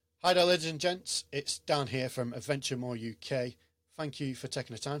Hi there, ladies and gents. It's Dan here from Adventure More UK. Thank you for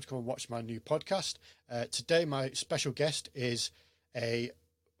taking the time to come and watch my new podcast. Today, my special guest is a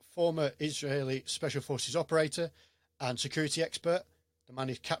former Israeli Special Forces operator and security expert. The man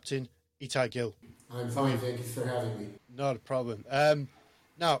is Captain Itai Gil. I'm fine, thank you for having me. Not a problem.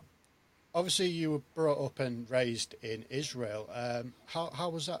 Now, obviously, you were brought up and raised in Israel. How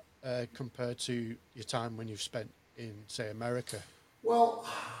was that compared to your time when you've spent in, say, America? Well,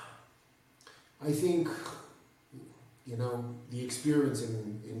 I think, the experience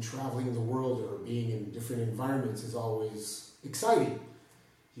in traveling the world or being in different environments is always exciting.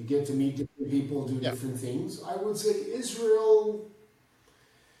 You get to meet different people, do different things. I would say Israel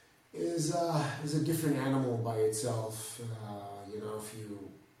is a different animal by itself. If you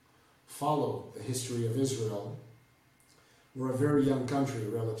follow the history of Israel, we're a very young country,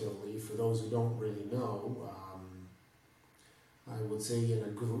 relatively. For those who don't really know, I would say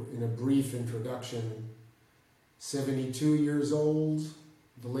in a brief introduction, 72 years old,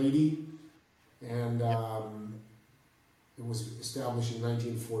 the lady, and it was established in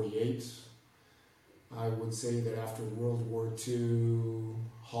 1948. I would say that after World War II,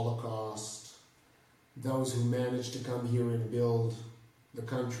 Holocaust, those who managed to come here and build the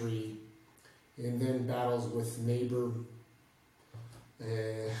country, and then battles with neighbor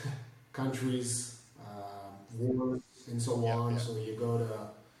countries, wars, and so on. So you go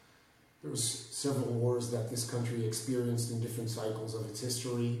to, there was several wars that this country experienced in different cycles of its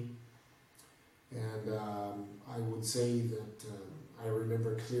history. And I would say that I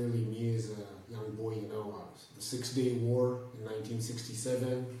remember clearly me as a young boy, the 6-Day War in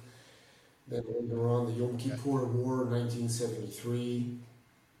 1967. Then later on, the Yom Kippur War in 1973.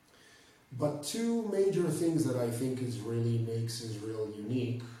 But two major things that I think really makes Israel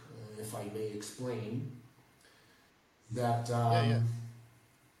unique, if I may explain, that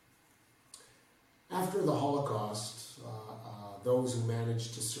after the Holocaust, those who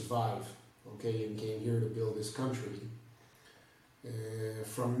managed to survive, and came here to build this country,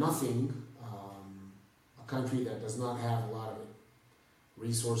 from nothing, a country that does not have a lot of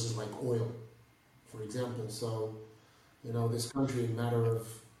resources like oil, for example. So, this country, in a matter of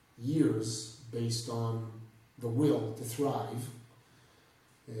years, based on the will to thrive,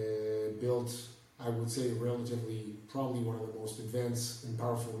 built, I would say, relatively, probably one of the most advanced and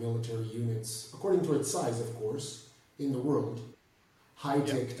powerful military units, according to its size, of course, in the world.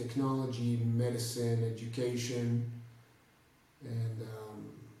 High-tech technology, medicine, education, and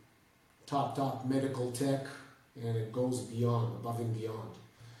top medical tech, and it goes beyond, above and beyond.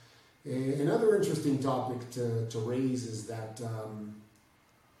 Another interesting topic to raise is that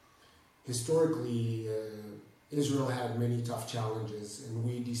historically, Israel had many tough challenges, and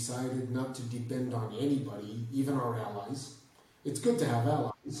we decided not to depend on anybody, even our allies. It's good to have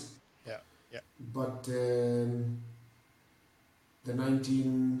allies. But the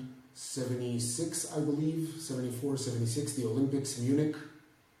 1976, I believe, 74, 76, the Olympics, Munich.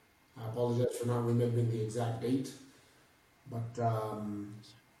 I apologize for not remembering the exact date. But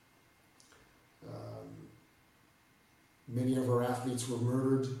many of our athletes were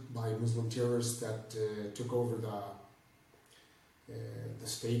murdered by Muslim terrorists that took over the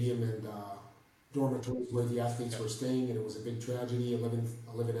stadium and dormitories where the athletes were staying, and it was a big tragedy.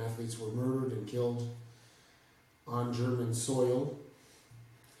 11 athletes were murdered and killed on German soil.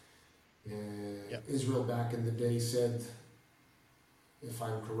 Israel back in the day said, if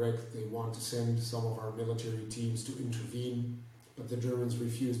I'm correct, they want to send some of our military teams to intervene, but the Germans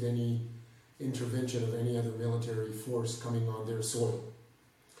refused any intervention of any other military force coming on their soil.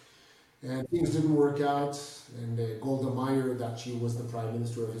 And things didn't work out, and Golda Meir, that she was the Prime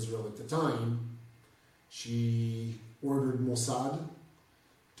Minister of Israel at the time, she ordered Mossad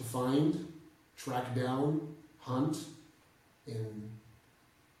to find, track down, hunt, and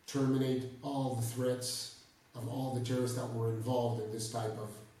terminate all the threats of all the terrorists that were involved in this type of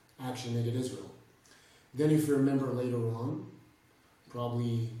action against Israel. Then, if you remember later on,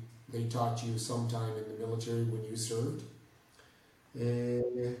 probably they taught you sometime in the military when you served, the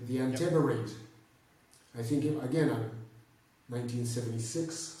Entebbe raid. I think, again,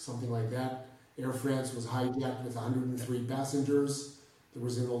 1976, something like that. Air France was hijacked with 103 passengers. There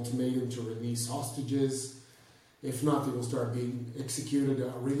was an ultimatum to release hostages. If not, they will start being executed,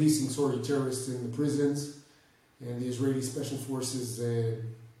 releasing terrorists in the prisons. And the Israeli Special Forces, in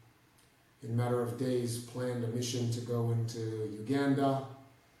a matter of days, planned a mission to go into Uganda.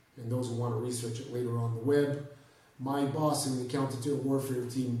 And those who want to research it later on the web. My boss in the counter-terror warfare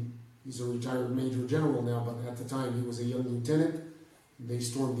team, he's a retired major general now, but at the time he was a young lieutenant. They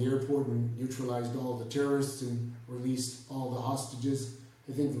stormed the airport and neutralized all the terrorists and released all the hostages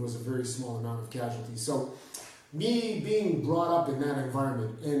I think there was a very small amount of casualties. So, me being brought up in that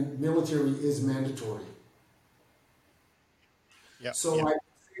environment, and military is mandatory. Yeah. So Yeah. I say I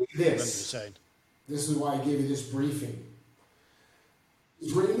remember you this. saying. This is why I gave you this briefing.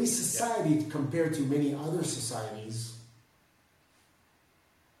 Israeli society, compared to many other societies,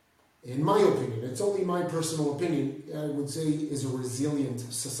 in my opinion, it's only my personal opinion, I would say is a resilient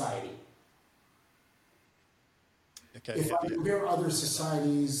society. Okay. If Yeah. I Yeah. compare other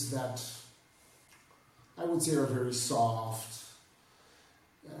societies that I would say are very soft,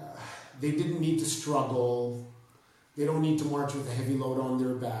 they didn't need to struggle, they don't need to march with a heavy load on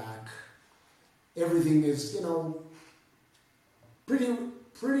their back. Everything is,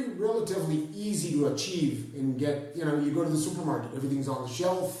 pretty relatively easy to achieve and get, you go to the supermarket, everything's on the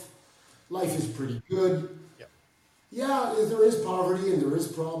shelf, life is pretty good. Yeah. Yeah, there is poverty and there is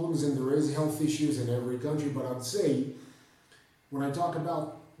problems and there is health issues in every country, but I'd say when I talk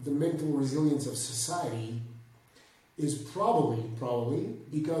about the mental resilience of society is probably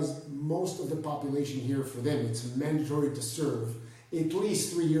because most of the population here, for them, it's mandatory to serve at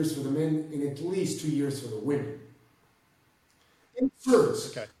least 3 years for the men and at least 2 years for the women. In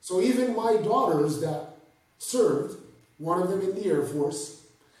service. Okay. So even my daughters that served, one of them in the Air Force,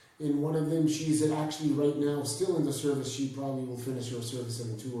 and one of them, she's actually right now still in the service. She probably will finish her service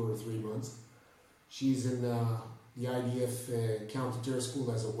in 2 or 3 months. She's in the IDF counter-terror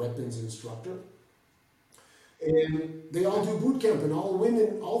school as a weapons instructor. And they all do boot camp, and all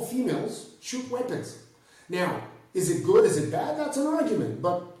women, all females, shoot weapons. Now, is it good, is it bad? That's an argument.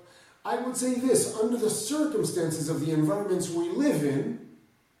 But I would say this, under the circumstances of the environments we live in,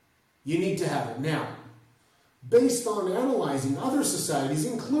 you need to have it. Now, based on analyzing other societies,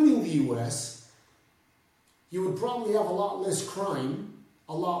 including the US, you would probably have a lot less crime,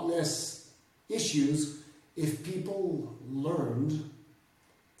 a lot less issues if people learned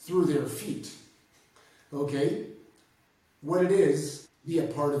through their feet, okay, what it is, be a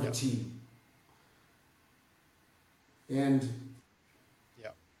part of a team. And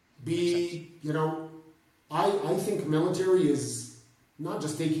be, I think military is not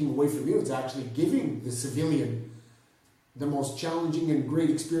just taking away from you, it's actually giving the civilian the most challenging and great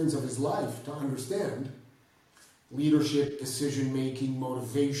experience of his life to understand leadership, decision-making,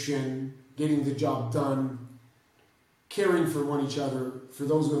 motivation, getting the job done, caring for one each other, for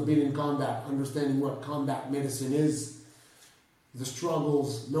those who have been in combat, understanding what combat medicine is, the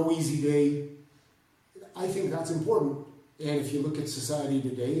struggles, no easy day. I think that's important. And if you look at society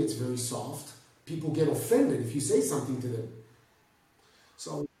today, it's very soft. People get offended if you say something to them.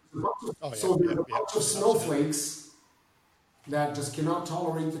 So there are a bunch of snowflakes that just cannot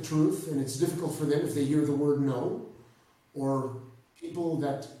tolerate the truth, and it's difficult for them if they hear the word no, or people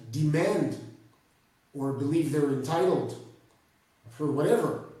that demand or believe they're entitled for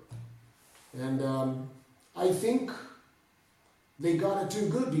whatever. And I think they got it too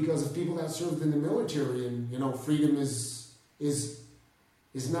good because of people that served in the military, and freedom is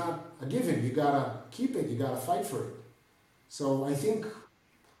not a given. You gotta keep it. You gotta fight for it. So I think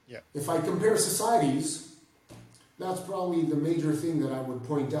if I compare societies, that's probably the major thing that I would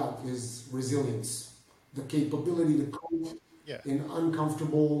point out is resilience, the capability to cope in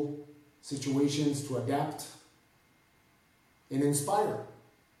uncomfortable situations, to adapt and inspire.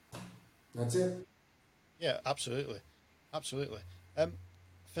 That's it. Yeah, absolutely.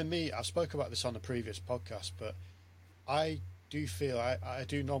 For me, I spoke about this on a previous podcast, but I do feel I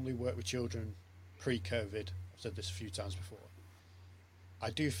do normally work with children pre-COVID. I've said this a few times before. I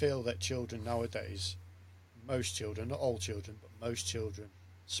do feel that children nowadays, most children, not all children, but most children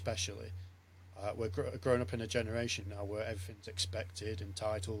especially, we're growing up in a generation now where everything's expected,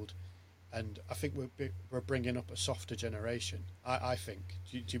 entitled, and I think we're bringing up a softer generation. I think.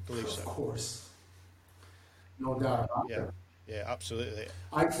 Do you believe so? Of course. No doubt about that. Yeah, absolutely.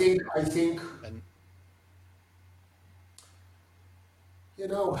 I think, and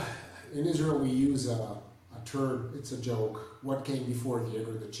in Israel we use a term, it's a joke, what came before the egg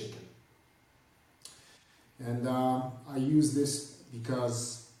or the chicken? And I use this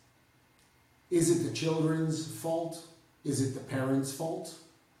because is it the children's fault? Is it the parents' fault?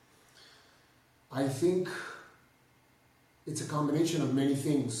 I think it's a combination of many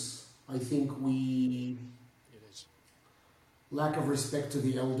things. I think it is lack of respect to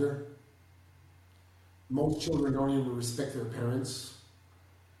the elder. Most children don't even respect their parents.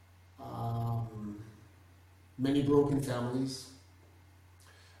 Many broken families.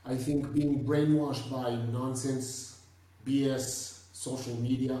 I think being brainwashed by nonsense, BS, social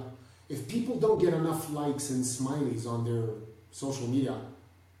media. If people don't get enough likes and smileys on their social media,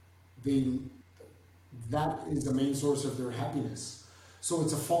 that is the main source of their happiness. So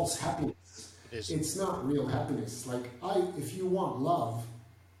it's a false happiness. It is. It's not real happiness. Like if you want love,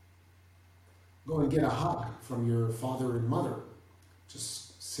 go and get a hug from your father and mother.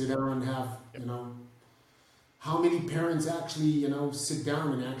 Just sit down and have, Yep. how many parents actually, sit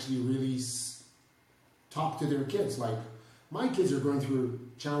down and actually really talk to their kids? Like, my kids are going through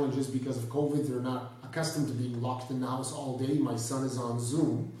challenges because of COVID. They're not accustomed to being locked in the house all day. My son is on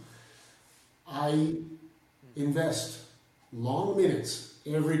Zoom. I invest long minutes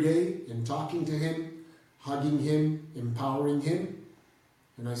every day in talking to him, hugging him, empowering him.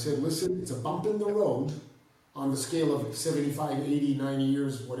 And I said, listen, it's a bump in the road on the scale of 75, 80, 90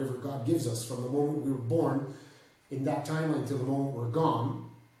 years, whatever God gives us, from the moment we were born in that timeline to the moment we're gone.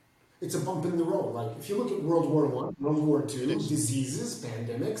 It's a bump in the road. Like, if you look at World War I, World War II, diseases,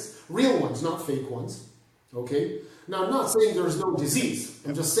 pandemics, real ones, not fake ones. Okay? Now, I'm not saying there's no disease.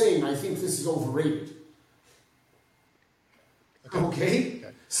 I'm just saying I think this is overrated. Okay?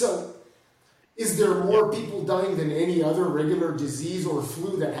 So, is there more people dying than any other regular disease or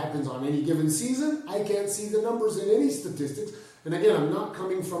flu that happens on any given season? I can't see the numbers in any statistics. And again, I'm not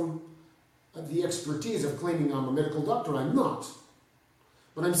coming from the expertise of claiming I'm a medical doctor. I'm not.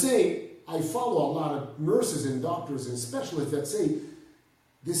 But I'm saying I follow a lot of nurses and doctors and specialists that say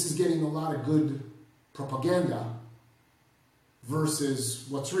this is getting a lot of good propaganda versus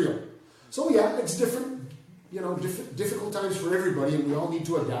what's real. So yeah, it's different. Difficult times for everybody, and we all need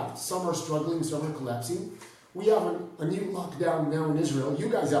to adapt. Some are struggling, some are collapsing. We have a new lockdown now in Israel. You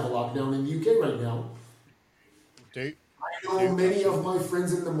guys have a lockdown in the UK right now. Do. I know many of my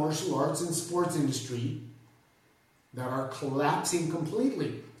friends in the martial arts and sports industry that are collapsing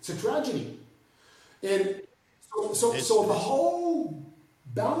completely. It's a tragedy. And so the whole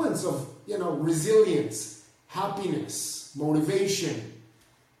balance of, resilience, happiness, motivation,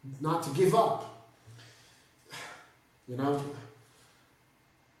 not to give up.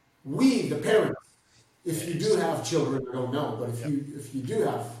 We, the parents, if you do have children, I don't know, but if you do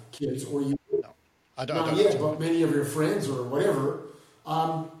have kids, or you not yet, but many of your friends or whatever,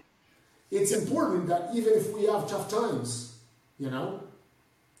 it's important that even if we have tough times,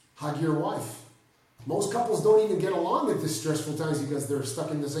 hug your wife. Most couples don't even get along at this stressful times because they're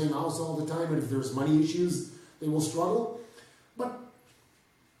stuck in the same house all the time, and if there's money issues, they will struggle. But,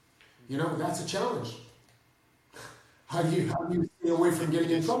 that's a challenge. How do you stay away from getting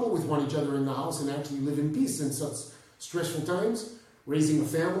in trouble with each other in the house and actually live in peace in such stressful times? Raising a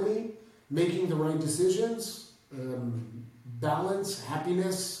family, making the right decisions, balance,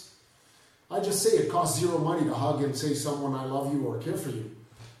 happiness. I just say it costs zero money to hug and say someone I love you or care for you.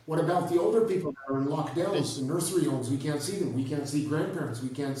 What about the older people that are in lockdowns in nursery homes? We can't see them. We can't see grandparents. We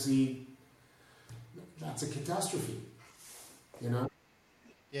can't see. That's a catastrophe. Yeah,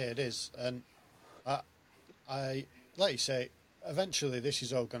 it is. And I like you say, eventually this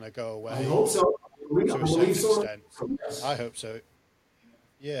is all going to go away. I hope so. To a certain extent. Yes. I hope so.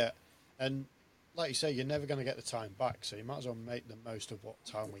 Yeah. And like you say, you're never going to get the time back, so you might as well make the most of what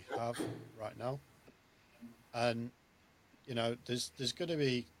time we have right now. And, there's going to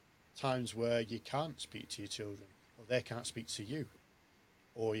be times where you can't speak to your children, or they can't speak to you,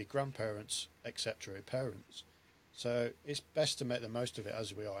 or your grandparents, etc., your parents. So it's best to make the most of it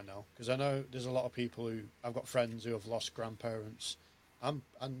as we are now, because I know there's a lot of people I've got friends who have lost grandparents, and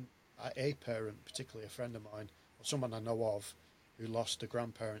a parent, particularly a friend of mine, or someone I know of, who lost a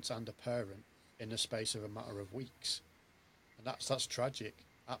grandparents and a parent in the space of a matter of weeks. And that's tragic,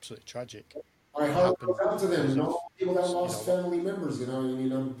 absolutely tragic. I heart goes out to them, people that lost family members, at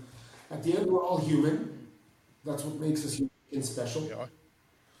the end we're all human. That's what makes us unique and special.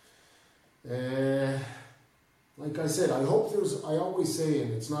 Yeah. Like I said, I always say,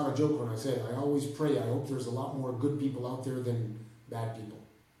 and it's not a joke when I say it, I always pray, I hope there's a lot more good people out there than bad people.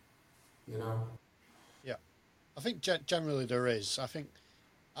 Yeah. I think generally there is. I think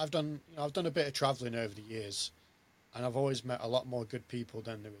I've done a bit of travelling over the years, and I've always met a lot more good people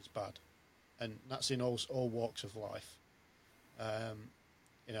than there is bad. And that's in all walks of life. I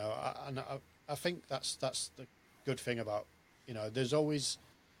think that's the good thing about, there's always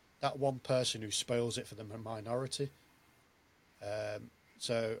that one person who spoils it for the minority.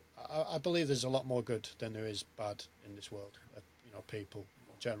 So I believe there's a lot more good than there is bad in this world, people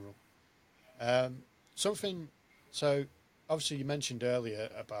in general. So obviously you mentioned earlier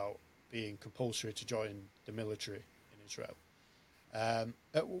about being compulsory to join the military in Israel.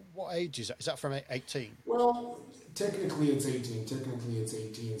 At what age is that? Is that from 18? Well, technically it's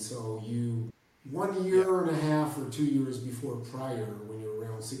 18. So 1 year and a half or 2 years before prior, when you're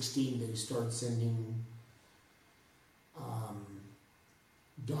around 16, they start sending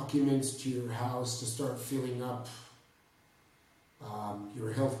documents to your house to start filling up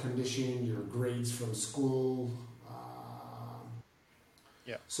your health condition, your grades from school.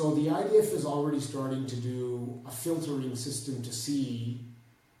 Yeah. So the IDF is already starting to do a filtering system to see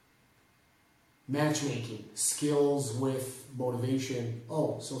matchmaking, skills with motivation.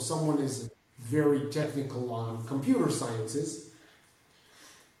 Oh, so someone is very technical on computer sciences.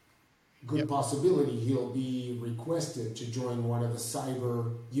 Good possibility he'll be requested to join one of the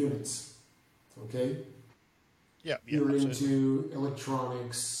cyber units. Okay? Yeah, You're absolutely. into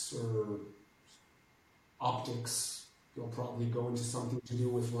electronics or optics. You'll probably go into something to do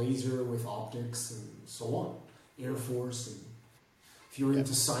with laser, with optics, and so on. Air Force. And if you're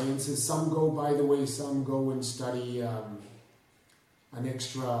into sciences, some go and study an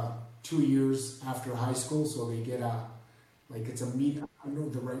extra 2 years after high school, so they get I don't know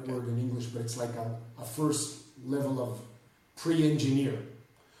the right word in English, but it's like a first level of pre-engineer.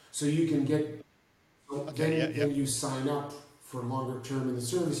 So you can get, then you sign up for longer term in the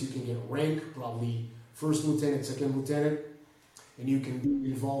service, you can get rank, probably first lieutenant, second lieutenant, and you can be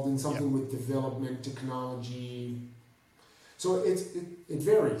involved in something with development, technology. So it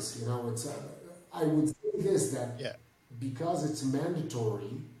varies, you know. I would say this, that because it's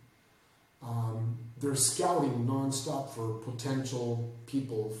mandatory, they're scouting nonstop for potential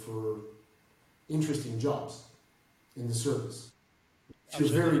people for interesting jobs in the service. If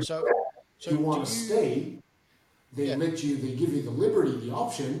you want to stay, they give you the liberty, the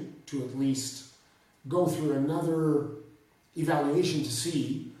option to at least go through another evaluation to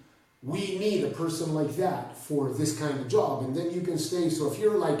see, we need a person like that for this kind of job, and then you can stay. So if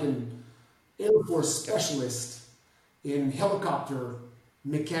you're like an Air Force specialist in helicopter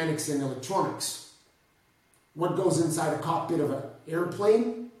mechanics and electronics, what goes inside a cockpit of an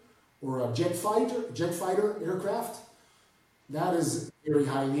airplane or a jet fighter aircraft, that is very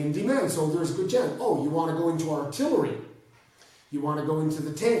highly in demand. So there's a good chance. Oh, you want to go into artillery, you want to go into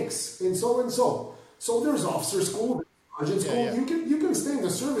the tanks, and so and so. So there's officer school, sergeant school. Yeah. You can stay in the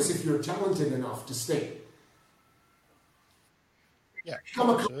service if you're talented enough to stay. Yeah, become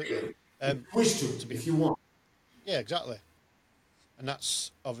a career. Wish to if you want. Yeah, exactly. And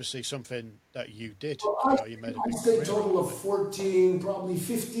that's obviously something that you did. Well, you made a state total of 14, probably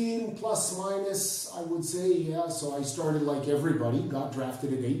 15 plus minus, I would say. Yeah, so I started like everybody, got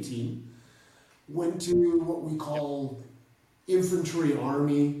drafted at 18, went to what we call infantry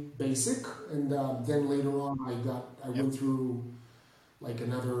army basic, and then later on I went through like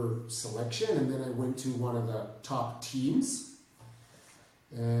another selection, and then I went to one of the top teams.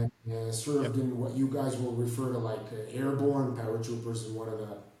 And served in what you guys will refer to like airborne paratroopers in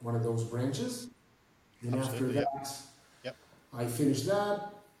one of those branches. And after that, I finished that.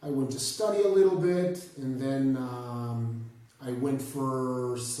 I went to study a little bit, and then I went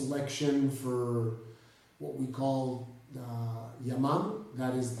for selection for what we call YAMAM.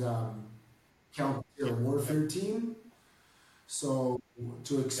 That is the counter warfare team. So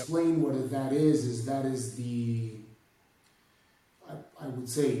to explain what that is the, I would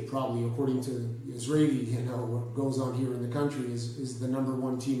say, probably according to the Israeli, what goes on here in the country is the number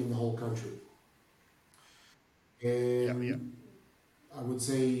one team in the whole country. And I would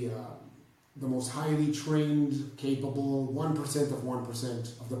say the most highly trained, capable, 1% of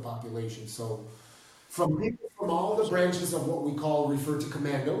 1% of the population. So from people from all the branches of what we refer to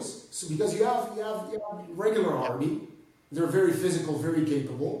commandos. So because you have regular army, they're very physical, very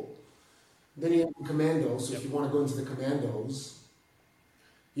capable. Then you have commandos. So if you want to go into the commandos,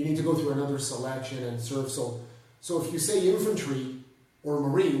 you need to go through another selection and serve. So if you say infantry or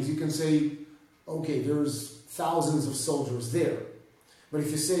Marines, you can say, okay, there's thousands of soldiers there. But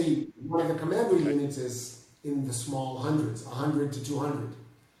if you say one of the commando units is in the small hundreds, 100 to 200.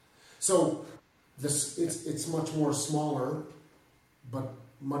 So it's much more smaller, but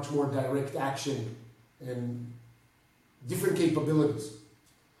much more direct action and different capabilities.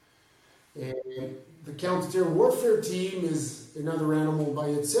 And the counter-terror warfare team is another animal by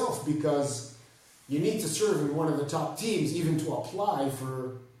itself, because you need to serve in one of the top teams even to apply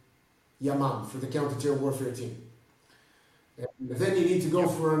for YAMAM, for the counter-terror warfare team. And then you need to go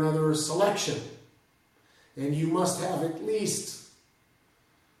for another selection. And you must have at least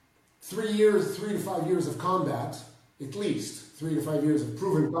 3 to 5 years of combat, at least 3 to 5 years of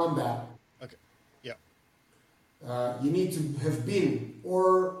proven combat. Okay. Yeah. You need to have been,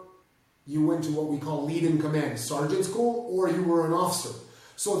 or you went to what we call lead in command, sergeant school, or you were an officer.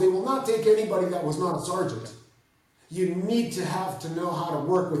 So they will not take anybody that was not a sergeant. You need to know how to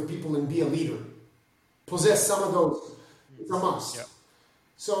work with people and be a leader. Possess some of those. It's a must. Yeah.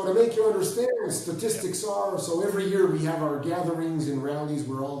 So to make you understand, statistics are, so every year we have our gatherings and rallies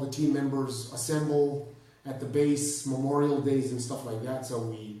where all the team members assemble, at the base, Memorial Days and stuff like that.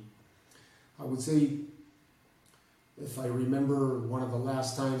 So I would say, if I remember one of the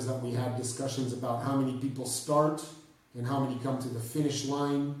last times that we had discussions about how many people start and how many come to the finish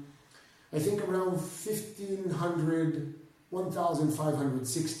line, I think around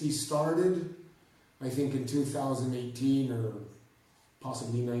 1,560 started, I think in 2018 or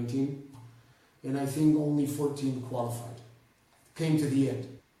possibly 19. And I think only 14 qualified, came to the end.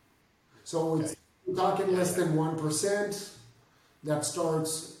 So it's we're talking less than 1% that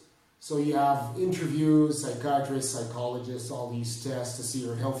starts. So you have interviews, psychiatrists, psychologists, all these tests to see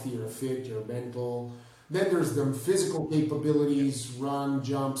you're healthy, you're fit, you're mental. Then there's the physical capabilities, run,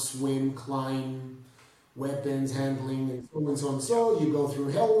 jump, swim, climb, weapons, handling, and so on and so on. So you go through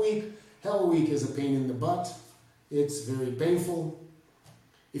Hell Week. Hell Week is a pain in the butt. It's very painful.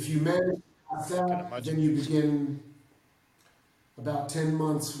 If you manage to pass that, then you begin about 10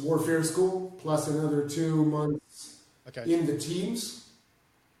 months warfare school, plus another 2 months in the teams.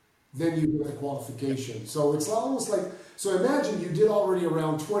 Then you get the qualification. So it's almost like, so imagine you did already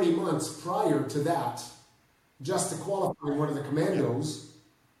around 20 months prior to that, just to qualify one of the commandos.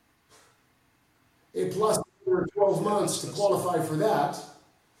 It plus 12 months to qualify for that.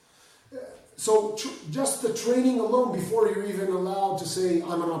 So just the training alone before you're even allowed to say,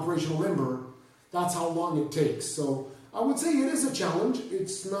 I'm an operational member, that's how long it takes. So I would say it is a challenge.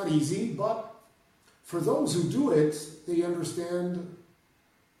 It's not easy, but for those who do it, they understand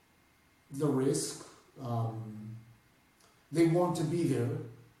the risk. They want to be there.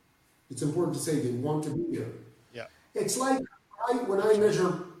 It's important to say they want to be there. Yeah. It's like when I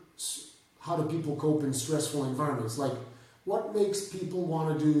measure how do people cope in stressful environments, like what makes people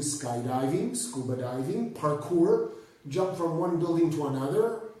want to do skydiving, scuba diving, parkour, jump from one building to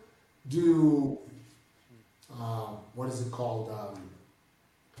another, do, what is it called,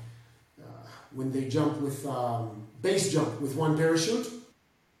 when they jump with, base jump with one parachute.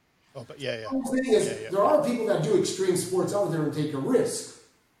 Oh, but yeah. The thing is, there are people that do extreme sports out there and take a risk.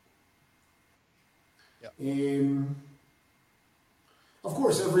 Yeah. Of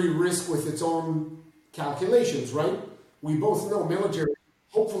course, every risk with its own calculations, right? We both know military,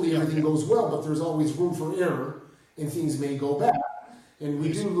 hopefully everything goes well, but there's always room for error and things may go bad. And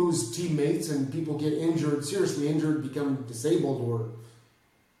we do lose teammates and people get injured, seriously injured, become disabled, or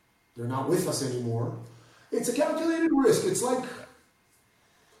they're not with us anymore. It's a calculated risk. It's like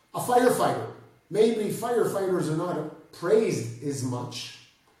a firefighter. Maybe firefighters are not praised as much,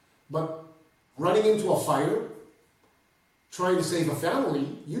 but running into a fire, trying to save a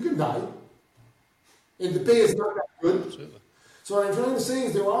family, you can die. And the pay is not that good. Absolutely. So what I'm trying to say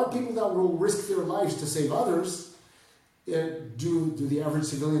is there are people that will risk their lives to save others. Do the average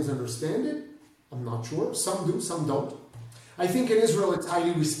civilians understand it? I'm not sure. Some do, some don't. I think in Israel it's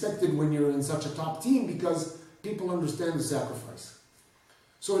highly respected when you're in such a top team because people understand the sacrifice.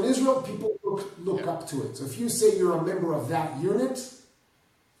 So in Israel, people look up to it. So if you say you're a member of that unit,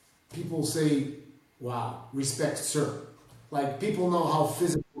 people say, wow, respect, sir. Like, people know how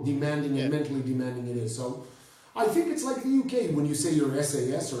physical demanding and mentally demanding it is. So I think it's like the UK. When you say you're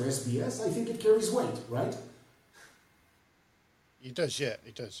SAS or SBS, I think it carries weight, right? It does, yeah,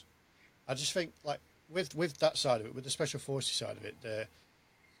 it does. I just think, like, with that side of it, with the Special Forces side of it, it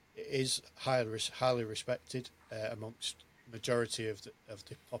is highly respected amongst majority of the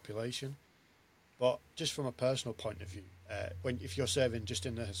population. But just from a personal point of view, if you're serving just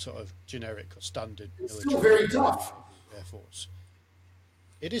in the sort of generic or standard it's military, still very tough. Air Force,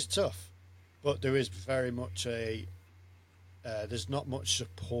 it is tough, but there is very much there's not much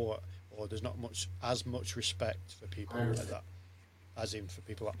support, or there's not as much respect for people like that, as in for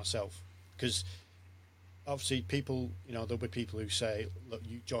people like myself, because obviously people, there'll be people who say, look,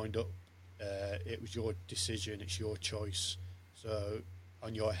 you joined up, it was your decision, it's your choice, so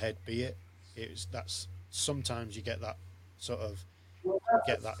on your head be it. That's sometimes you get that sort of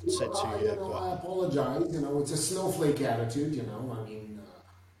get that said to you. I apologize. It's a snowflake attitude. I mean,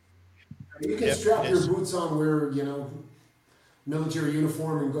 you can strap your boots on, wear military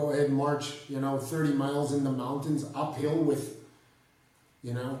uniform, and go ahead and march 30 miles in the mountains uphill with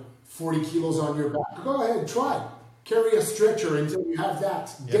 40 kilos on your back. Go ahead, try. Carry a stretcher until you have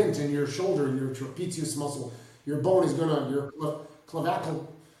that dent in your shoulder and your trapezius muscle. Your bone is gonna, your clavicle,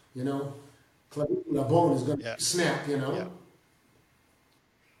 clavicula bone is gonna snap.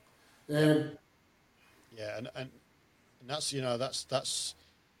 And that's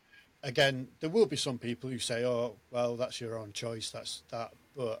again, there will be some people who say, oh, well, that's your own choice, that's that,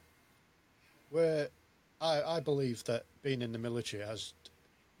 but I believe that being in the military has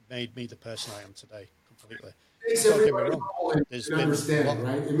made me the person I am today completely. It makes everybody humble,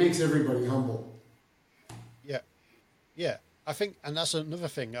 right? It makes everybody humble. Yeah, I think, and that's another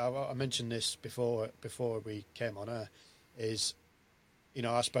thing. I mentioned this before we came on air. Is,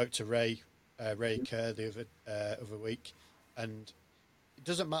 I spoke to Ray Kerr the other week, and it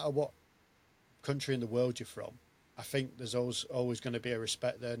doesn't matter what country in the world you're from. I think there's always going to be a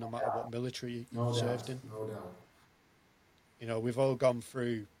respect there, no matter what military No you doubt, served in. no doubt. We've all gone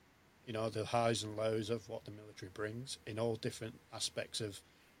through, the highs and lows of what the military brings in all different aspects of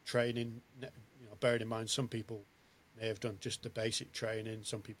training. Bearing in mind some people may have done just the basic training.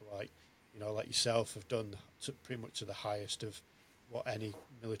 Some people like yourself have done pretty much to the highest of what any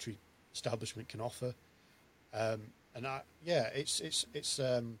military establishment can offer.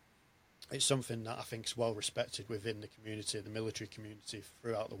 It's something that I think is well respected within the community, the military community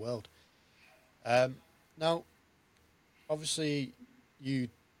throughout the world. Now, obviously, you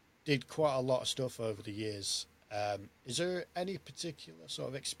did quite a lot of stuff over the years. Is there any particular sort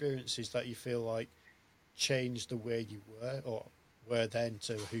of experiences that you feel like changed the way you were then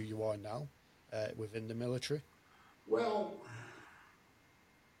to who you are now within the military? Well,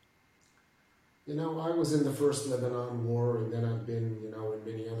 I was in the first Lebanon war, and then I've been, in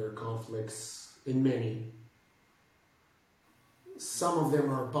many other conflicts, Some of them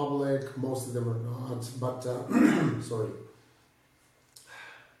are public, most of them are not, but, sorry.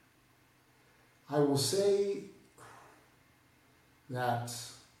 I will say that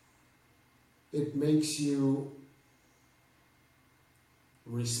it makes you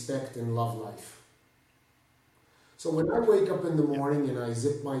respect and love life. So when I wake up in the morning and I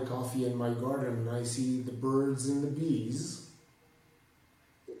zip my coffee in my garden and I see the birds and the bees,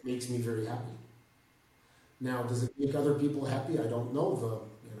 it makes me very happy. Now, does it make other people happy? I don't know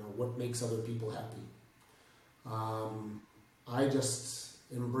what makes other people happy. I just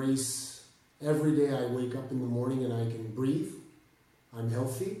embrace every day I wake up in the morning and I can breathe. I'm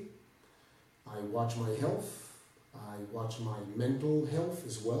healthy. I watch my health. I watch my mental health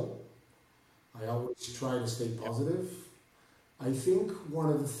as well. I always try to stay positive. I think one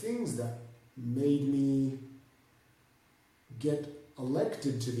of the things that made me get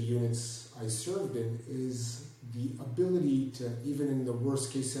elected to the units I served in is the ability to, even in the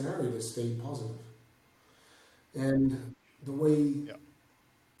worst case scenario, to stay positive. And the way,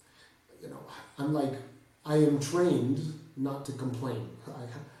 I am trained not to complain.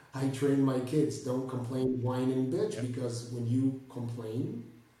 I train my kids, don't complain, whine, and bitch, because when you complain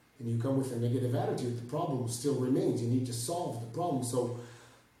and you come with a negative attitude, the problem still remains. You need to solve the problem. So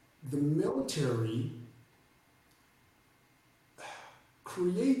the military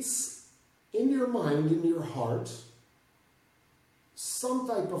creates in your mind, in your heart, some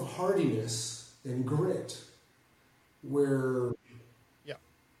type of hardiness and grit where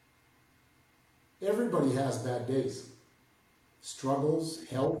everybody has bad days. Struggles,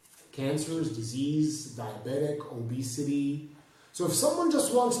 health, cancers, disease, diabetic, obesity. So if someone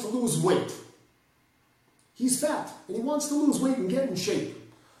just wants to lose weight, he's fat, and he wants to lose weight and get in shape.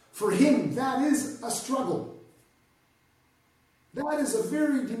 For him, that is a struggle. That is a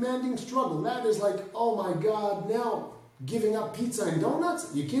very demanding struggle. That is like, oh my God, now giving up pizza and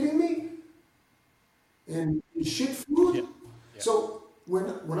donuts? Are you kidding me? And shit food? Yeah. Yeah. So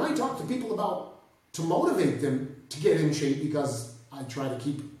when I talk to people about to motivate them to get in shape, because I try to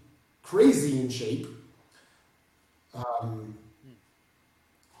keep crazy in shape,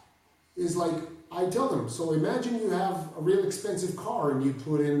 is like, I tell them, so imagine you have a real expensive car and you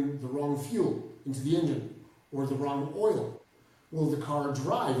put in the wrong fuel into the engine or the wrong oil. Will the car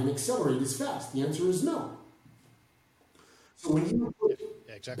drive and accelerate as fast? The answer is no. So when you put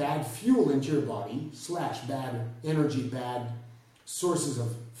bad fuel into your body, / bad energy, bad sources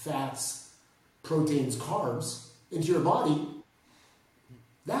of fats, proteins, carbs into your body,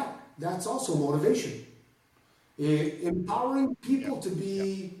 that's also motivation. Empowering people to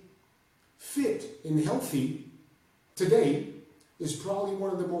be fit and healthy today is probably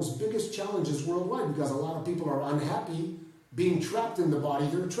one of the most biggest challenges worldwide, because a lot of people are unhappy being trapped in the body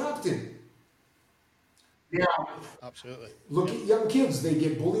they're trapped in. Yeah, absolutely. Look at young kids, they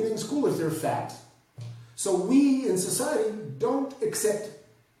get bullied in school if they're fat. So we in society don't accept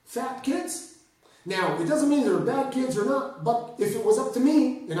fat kids. Now, it doesn't mean they're bad kids or not, but if it was up to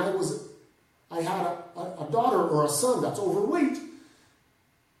me and I had a daughter or a son that's overweight,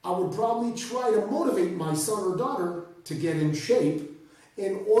 I would probably try to motivate my son or daughter to get in shape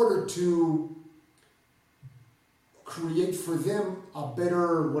in order to create for them a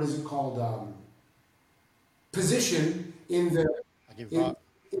better, position in the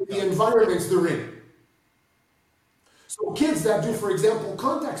environments they're in. So kids that do, for example,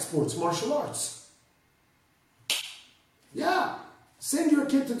 contact sports, martial arts. Yeah, send your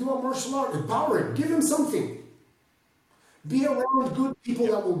kid to do a martial art, empower him, give him something. Be around good people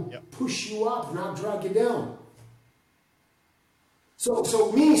Yep. that will Yep. push you up, not drag you down.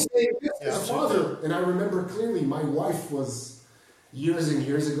 So me saying this Yeah. as a Absolutely. father, and I remember clearly my wife was years and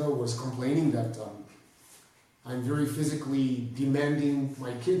years ago was complaining that I'm very physically demanding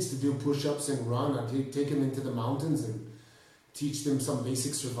my kids to do push-ups and run. I take them into the mountains and teach them some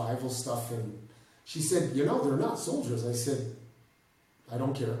basic survival stuff. And she said, you know, they're not soldiers. I said, I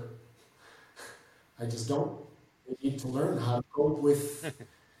don't care. I just don't. They need to learn how to cope with,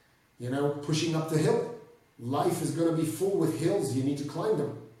 pushing up the hill. Life is going to be full with hills. You need to climb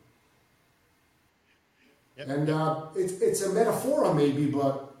them. Yep. And Yep. it's a metaphor maybe,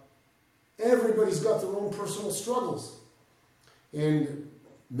 but everybody's got their own personal struggles. And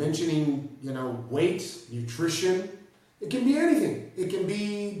mentioning, weight, nutrition, it can be anything. It can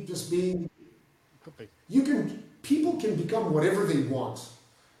be just being, Could be. people can become whatever they want.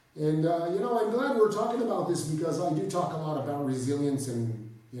 And, I'm glad we're talking about this because I do talk a lot about resilience and,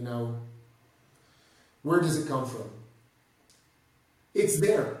 where does it come from? It's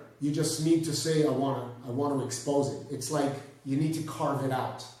there. You just need to say, I want to expose it. It's like you need to carve it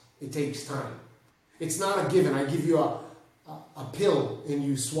out. It takes time. It's not a given. I give you a pill and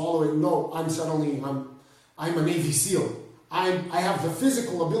you swallow it. No, I'm a Navy SEAL. I have the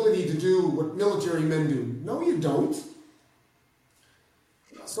physical ability to do what military men do. No, you don't.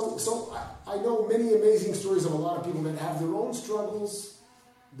 So I know many amazing stories of a lot of people that have their own struggles.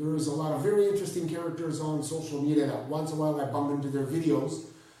 There's a lot of very interesting characters on social media that once in a while I bump into their videos.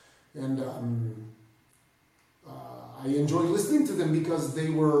 And I enjoyed listening to them because they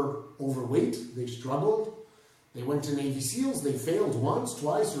were overweight, they struggled, they went to Navy SEALs, they failed once,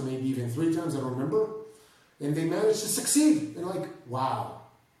 twice, or maybe even 3 times, I don't remember. And they managed to succeed. And like, wow,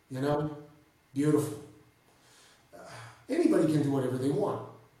 beautiful. Anybody can do whatever they want.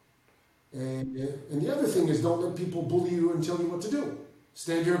 And the other thing is don't let people bully you and tell you what to do.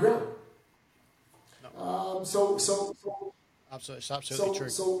 Stand your ground. No. Absolutely, it's absolutely true.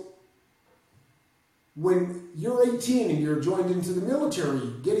 So when you're 18 and you're joined into the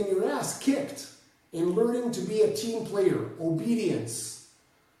military, getting your ass kicked and learning to be a team player, obedience,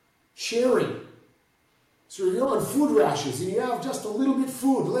 sharing. So if you're on food rations and you have just a little bit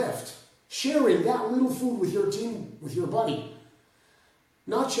food left, sharing that little food with your team, with your buddy.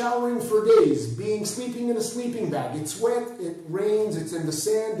 Not showering for days, sleeping in a sleeping bag. It's wet, it rains, it's in the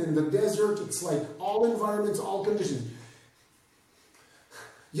sand, in the desert. It's like all environments, all conditions.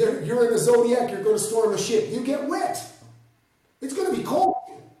 You're in a Zodiac, you're going to storm a ship. You get wet. It's going to be cold.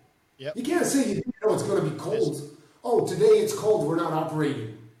 Yep. You can't say you didn't know it's going to be cold. Oh, today it's cold, we're not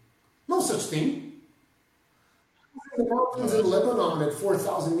operating. No such thing. In the mountains in Lebanon at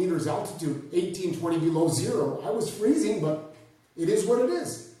 4,000 meters altitude, 18, 20 below zero. I was freezing, but it is what it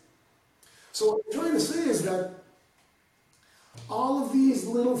is. So what I'm trying to say is that all of these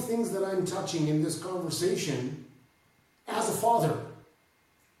little things that I'm touching in this conversation, as a father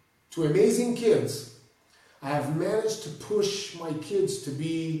to amazing kids, I have managed to push my kids to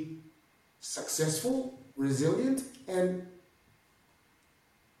be successful, resilient, and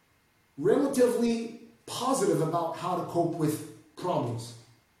relatively positive about how to cope with problems,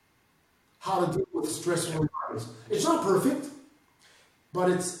 how to deal with stressful environments. It's not perfect, but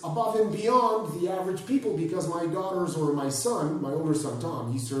it's above and beyond the average people because my daughters or my son, my older son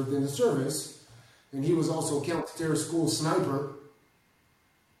Tom, he served in the service, and he was also a counter-terror school sniper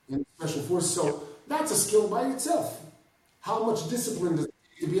in Special Forces. So that's a skill by itself. How much discipline does it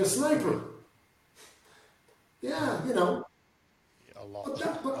take to be a sniper? Yeah, A lot.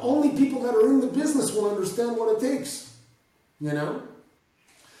 But only people that are in the business will understand what it takes.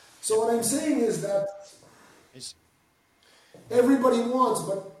 So what I'm saying is that It's, everybody wants,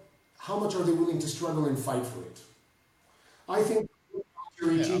 but how much are they willing to struggle and fight for it? I think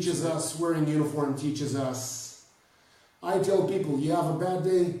military teaches us, wearing uniform teaches us. I tell people, you have a bad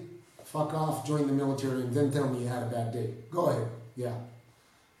day, fuck off, join the military, and then tell me you had a bad day. Go ahead. Yeah.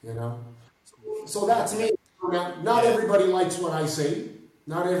 So that's me. Not everybody likes what I say.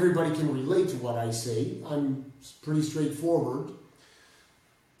 Not everybody can relate to what I say. I'm pretty straightforward.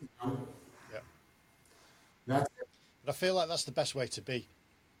 yeah. That's But I feel like that's the best way to be.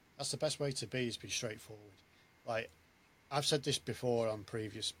 That's the best way to be, is be straightforward. Like, I've said this before on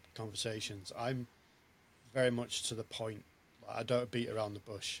previous conversations. I'm very much to the point. Like, I don't beat around the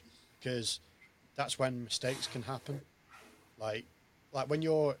bush because that's when mistakes can happen. Like when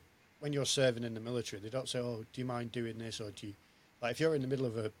you're serving in the military, they don't say, "Oh, do you mind doing this?" Or do you, like, if you're in the middle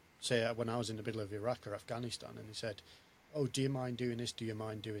of when I was in the middle of Iraq or Afghanistan, and they said, "Oh, do you mind doing this? Do you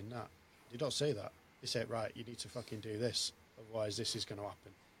mind doing that?" They don't say that. They say, "Right, you need to fucking do this, otherwise this is going to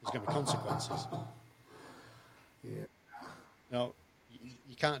happen. There's going to be consequences." yeah. You know,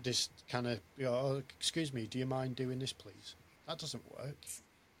 you can't just kind of, oh, excuse me, do you mind doing this, please? That doesn't work.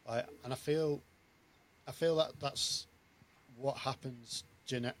 And I feel that that's what happens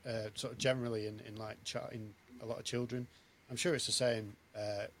sort of generally in like in a lot of children. I'm sure it's the same.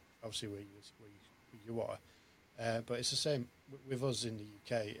 Obviously, where you are, but it's the same with us in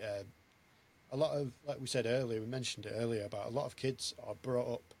the UK. A lot of, like we said earlier, we mentioned it earlier about a lot of kids are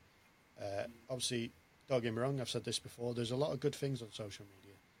brought up. Obviously, don't get me wrong. I've said this before. There's a lot of good things on social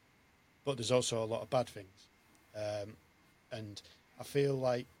media, but there's also a lot of bad things. And I feel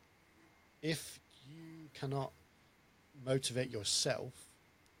like if you cannot motivate yourself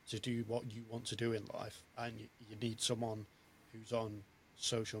to do what you want to do in life, and you need someone who's on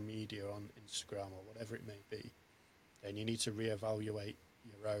social media, on Instagram or whatever it may be, then you need to reevaluate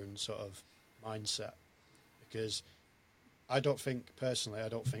your own sort of mindset. Because I don't think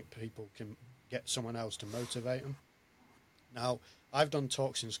people can get someone else to motivate them. Now, I've done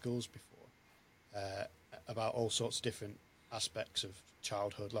talks in schools before about all sorts of different aspects of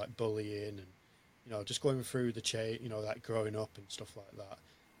childhood, like bullying and, just going through the chain, like growing up and stuff like that,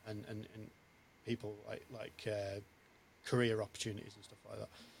 and people like career opportunities and stuff like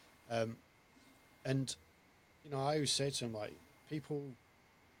that. And I always say to them, like, people,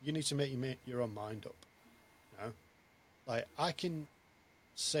 you need to make your own mind up. Like, I can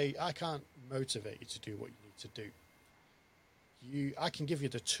say I can't motivate you to do what you need to do. I can give you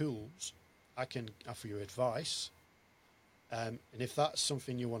the tools. I can offer you advice. And if that's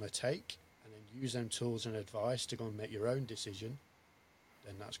something you want to take and then use them tools and advice to go and make your own decision,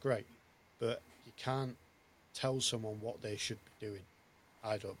 then that's great. But you can't tell someone what they should be doing,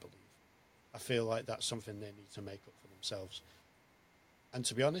 I don't believe. I feel like that's something they need to make up for themselves. And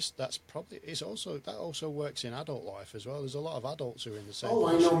to be honest, that also works in adult life as well. There's a lot of adults who are in the same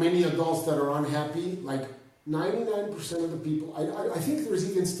position. I know many adults that are unhappy. Like 99% of the people, I think there's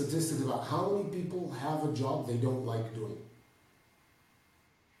even statistics about how many people have a job they don't like doing.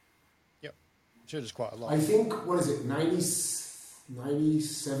 Yep. I'm sure there's quite a lot. I think,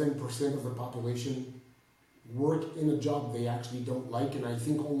 97% of the population work in a job they actually don't like, and I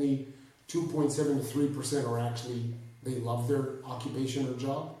think only 2.7 to 3% are actually, they love their occupation or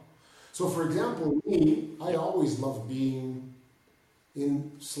job. So for example, me, I always loved being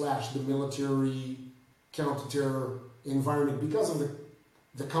in / the military, counter-terror environment because of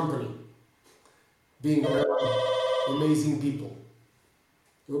the company, being around amazing people.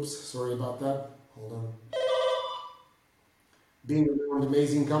 Oops, sorry about that. Hold on. Being around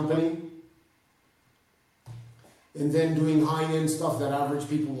amazing company, and then doing high-end stuff that average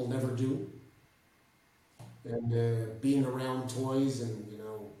people will never do. And being around toys and,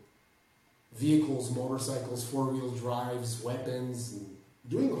 vehicles, motorcycles, four-wheel drives, weapons, and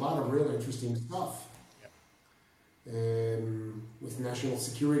doing a lot of real interesting stuff. With national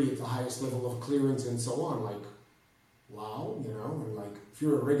security at the highest level of clearance and so on. Like, wow, and like, if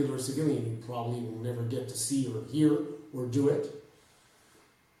you're a regular civilian, you probably will never get to see or hear or do it.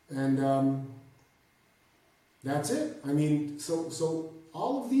 And that's it. I mean, so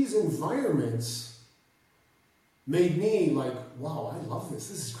all of these environments made me like, wow, I love this.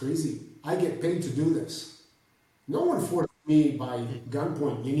 This is crazy. I get paid to do this. No one forced me by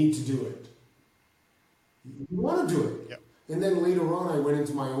gunpoint, you need to do it. You want to do it. Yep. And then later on, I went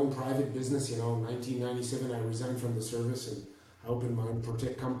into my own private business. In 1997, I resigned from the service and I opened my own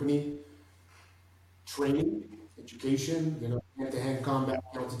Protect company. Training, education, hand-to-hand combat,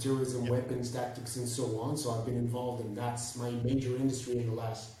 counterterrorism, weapons, tactics, and so on. So I've been involved in that's my major industry in the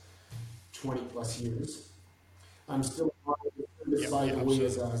last 20 plus years. I'm still part of the service, by the way,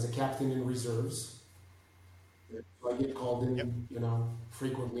 as a captain in reserves. So I get called in,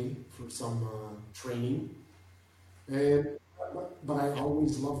 frequently for some training. But I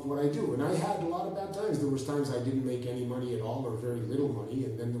always loved what I do. And I had a lot of bad times. There was times I didn't make any money at all or very little money.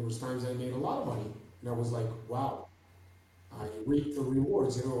 And then there was times I made a lot of money. And I was like, wow, I reaped the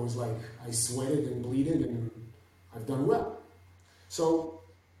rewards. It was like I sweated and bleeded and I've done well. So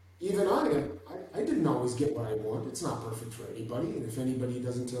even I didn't always get what I want. It's not perfect for anybody. And if anybody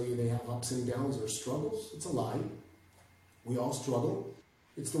doesn't tell you they have ups and downs or struggles, it's a lie. We all struggle.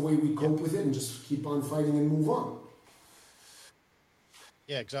 It's the way we cope with it and just keep on fighting and move on.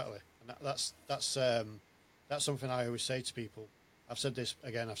 Yeah, exactly. And that's something I always say to people. I've said this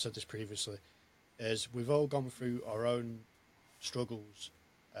previously, is we've all gone through our own struggles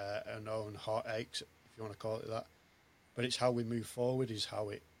and our own heartaches, if you want to call it that. But it's how we move forward is how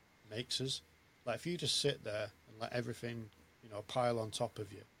it makes us. Like, if you just sit there and let everything, pile on top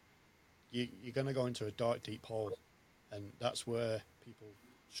of you, you're going to go into a dark, deep hole. And that's where people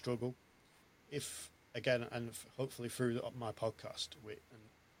struggle. If again, and hopefully through my podcast, we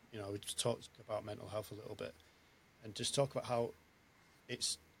talk about mental health a little bit, and just talk about how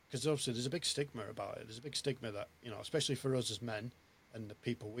it's, because obviously there's a big stigma about it. There's a big stigma that, especially for us as men and the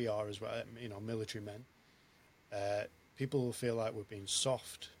people we are as well, military men, people will feel like we're being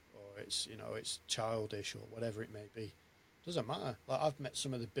soft, or it's childish, or whatever it may be. Doesn't matter. Like, I've met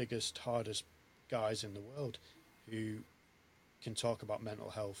some of the biggest, hardest guys in the world who can talk about mental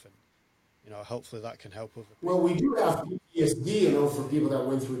health, and hopefully that can help other people. Well, we do have PTSD, for people that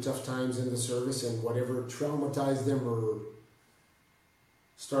went through tough times in the service and whatever traumatized them or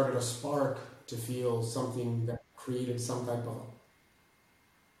started a spark to feel something that created some type of,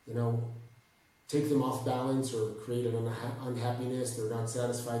 take them off balance or create an unhappiness. They're not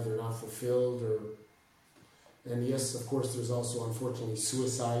satisfied, they're not fulfilled, and yes, of course, there's also, unfortunately,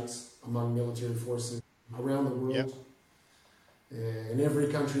 suicides among military forces around the world. Yep. And every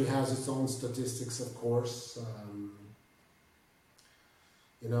country has its own statistics, of course.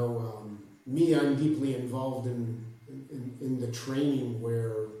 Me, I'm deeply involved in the training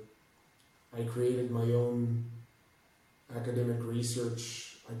where I created my own academic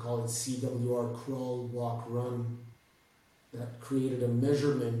research. I call it CWR, Crawl, Walk, Run, that created a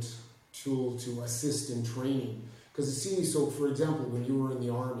measurement tool to assist in training. Because so for example, when you were in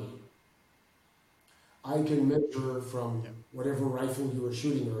the Army, I can measure from whatever rifle you were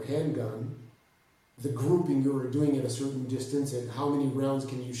shooting or handgun, the grouping you were doing at a certain distance and how many rounds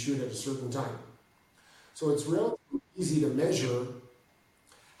can you shoot at a certain time. So it's relatively easy to measure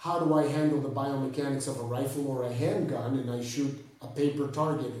how do I handle the biomechanics of a rifle or a handgun, and I shoot a paper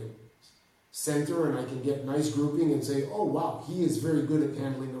target in center and I can get nice grouping and say, oh wow, he is very good at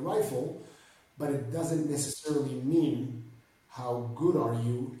handling a rifle, but it doesn't necessarily mean how good are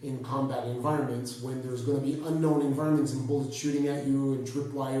you in combat environments when there's going to be unknown environments and bullets shooting at you and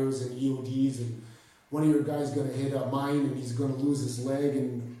tripwires and EODs, and one of your guys going to hit a mine and he's going to lose his leg,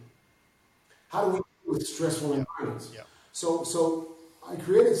 and how do we deal with stressful environments? Yeah. So I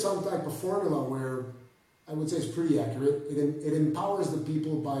created some type of formula where I would say it's pretty accurate. It empowers the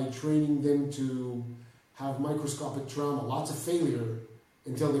people by training them to have microscopic trauma, lots of failure,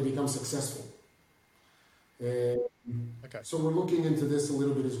 until they become successful. So we're looking into this a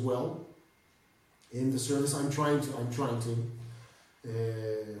little bit as well in the service. I'm trying to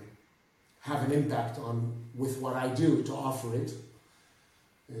have an impact with what I do to offer it.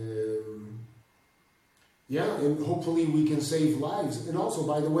 And hopefully we can save lives. And also,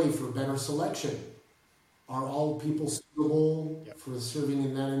 by the way, for better selection. Are all people suitable for serving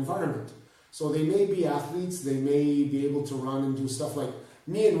in that environment? So they may be athletes, they may be able to run and do stuff like,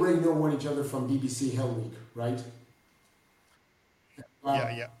 me and Ray know each other from BBC Hell Week, right?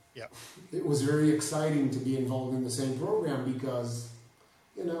 Yeah. It was very exciting to be involved in the same program because,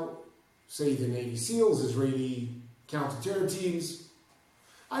 say the Navy SEALs, Israeli counter-terror teams,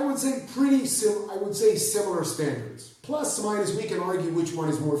 I would say similar standards. Plus, minus, we can argue which one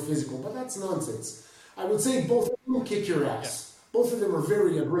is more physical, but that's nonsense. I would say both of them will kick your ass. Yeah. Both of them are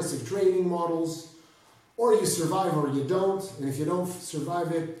very aggressive training models. Or you survive or you don't. And if you don't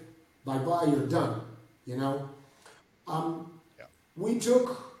survive it, bye-bye, you're done. We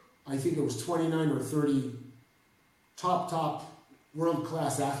took, I think it was 29 or 30 top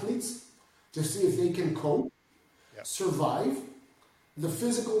world-class athletes to see if they can cope, survive the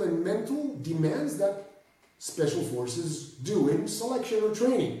physical and mental demands that special forces do in selection or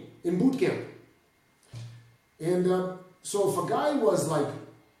training, in boot camp. And so if a guy was like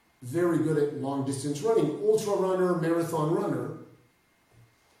very good at long distance running, ultra runner, marathon runner,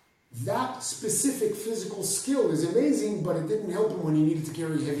 that specific physical skill is amazing, but it didn't help him when he needed to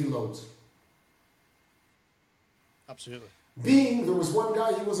carry heavy loads. Absolutely. There was one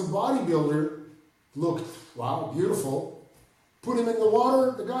guy, he was a bodybuilder, looked, wow, beautiful. Put him in the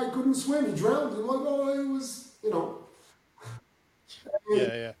water, the guy couldn't swim, he drowned. He was like, oh, it was,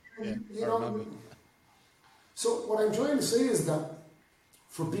 Yeah. I remember. So what I'm trying to say is that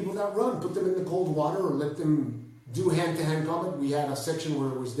for people that run, put them in the cold water or let them do hand-to-hand combat. We had a section where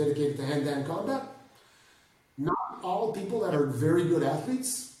it was dedicated to hand-to-hand combat. Not all people that are very good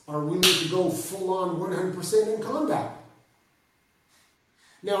athletes are willing to go full-on 100% in combat.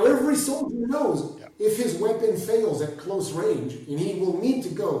 Now, every soldier knows if his weapon fails at close range and he will need to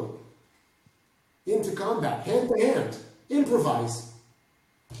go into combat, hand-to-hand, improvise,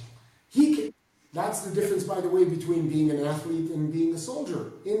 he can. That's the difference, by the way, between being an athlete and being a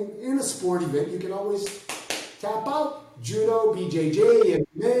soldier. In a sport event, you can always tap out. Judo, BJJ,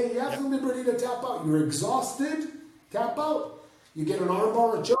 MMA, you have the liberty to tap out. You're exhausted, tap out. You get an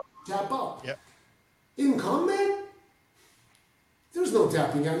armbar, a jump, tap out. Yep. In combat, There's no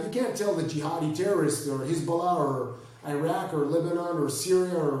tapping out. You can't tell the jihadi terrorists or Hezbollah or Iraq or Lebanon or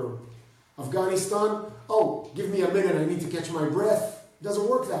Syria or Afghanistan, oh, give me a minute, I need to catch my breath. It doesn't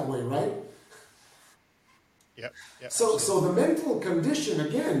work that way, right? Yep. So the mental condition,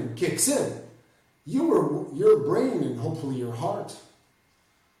 again, kicks in. Your brain and hopefully your heart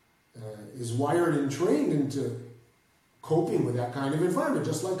is wired and trained into coping with that kind of environment,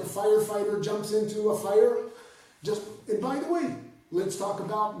 just like a firefighter jumps into a fire. And by the way, let's talk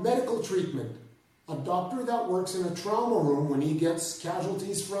about medical treatment. A doctor that works in a trauma room, when he gets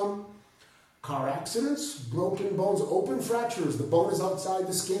casualties from car accidents, broken bones, open fractures, the bone is outside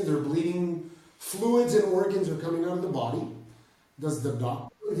the skin, they're bleeding, fluids and organs are coming out of the body. Does the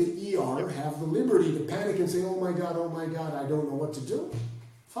doctor or the ER have the liberty to panic and say, oh my God, I don't know what to do?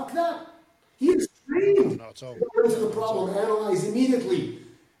 Fuck that. He is trained to go into the problem, analyze immediately,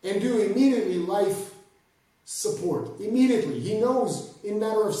 and do immediately life support. Immediately. He knows in a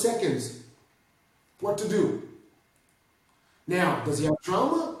matter of seconds what to do. Now, does he have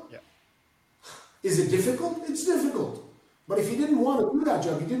trauma? Yeah. Is it difficult? It's difficult. But if he didn't want to do that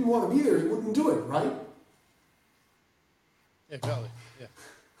job, he didn't want to be there, he wouldn't do it, right? Yeah, exactly. Yeah.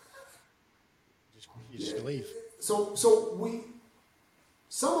 You just leave. So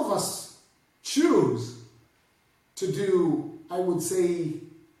some of us choose to do, I would say,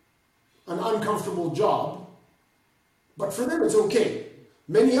 an uncomfortable job, but for them it's okay.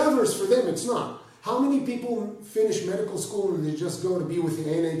 Many others, for them, it's not. How many people finish medical school and they just go to be with the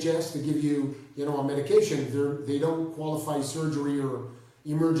NHS to give you, a medication? They don't qualify surgery or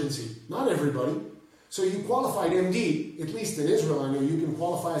emergency. Not everybody. So you qualified MD, at least in Israel, I know you can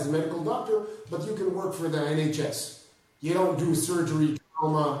qualify as a medical doctor, but you can work for the NHS. You don't do surgery,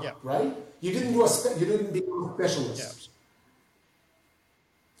 trauma, right? You didn't become a specialist.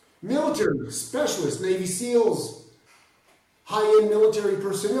 Yeah. Military, specialist, Navy SEALs, high-end military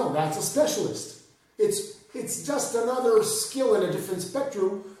personnel, that's a specialist. It's just another skill in a different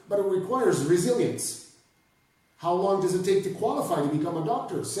spectrum, but it requires resilience. How long does it take to qualify to become a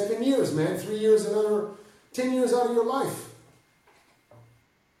doctor? 7 years, man. 3 years, another 10 years out of your life.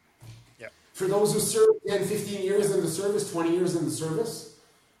 Yeah. For those who serve 10, 15 years in the service, 20 years in the service,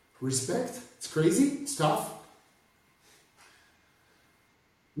 respect. It's crazy. It's tough.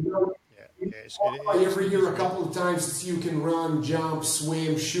 Every year a couple of times you can run, jump,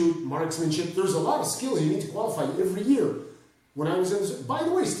 swim, shoot, marksmanship. There's a lot of skills you need to qualify every year. When I was in, by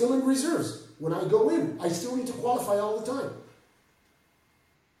the way, still in reserves. When I go in, I still need to qualify all the time.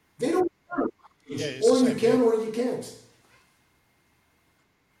 They don't care. Or you can or you can't.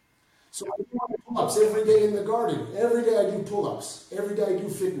 So I do pull-ups every day in the garden. Every day I do pull-ups. Every day I do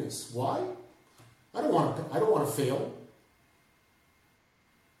fitness. Why? I don't want to fail.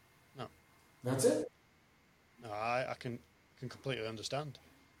 That's it. No, I can completely understand.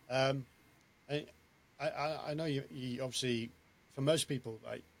 I know you obviously, for most people,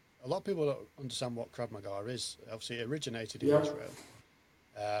 like a lot of people don't understand what Krav Maga is. Obviously, it originated in Israel,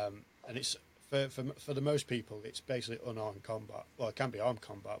 and it's for the most people, it's basically unarmed combat. Well, it can be armed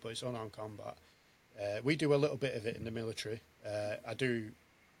combat, but it's unarmed combat. We do a little bit of it in the military. I do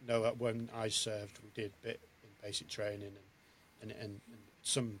know that when I served, we did a bit in basic training and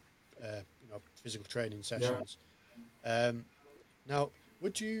some. Physical training sessions. Yeah. Now,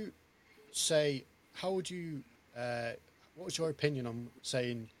 would you say, what was your opinion on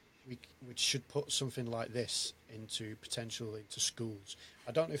saying we should put something like this into schools?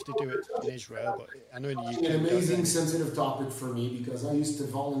 I don't know if they do it in Israel, but I know in the UK. It's an amazing, sensitive topic for me because I used to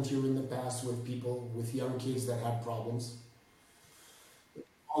volunteer in the past with people, with young kids that had problems.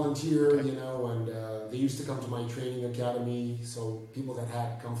 Volunteer, and they used to come to my training academy. So people that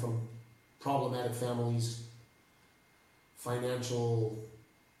had come from problematic families, financial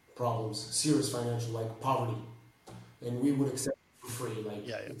problems, serious financial, like poverty, and we would accept it for free.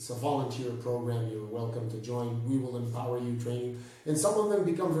 It's a volunteer program. You're welcome to join. We will empower you, training, and some of them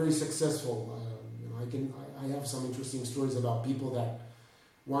become very successful. I have some interesting stories about people that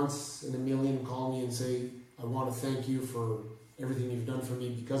once in a million call me and say, "I want to thank you for everything you've done for me.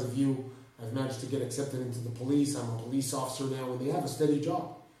 Because of you, I've managed to get accepted into the police. I'm a police officer now," and they have a steady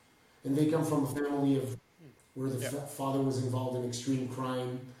job. And they come from a family where the father was involved in extreme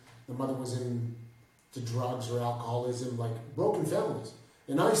crime, the mother was into drugs or alcoholism, like broken families.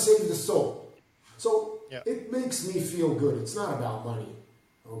 And I saved the soul. So it makes me feel good. It's not about money,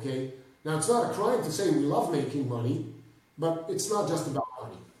 okay? Now, it's not a crime to say we love making money, but it's not just about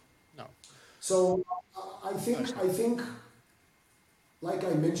money. No. So I think, like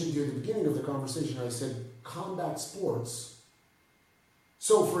I mentioned to you at the beginning of the conversation, I said combat sports.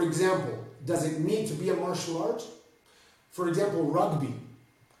 So, for example, does it need to be a martial art? For example, rugby.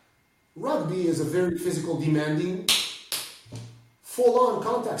 Rugby is a very physical, demanding, full-on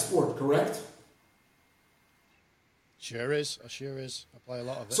contact sport, correct? Sure is. I play a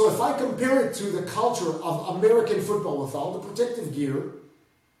lot of it. So if I compare it to the culture of American football with all the protective gear,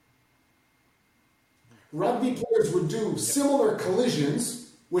 rugby players would do similar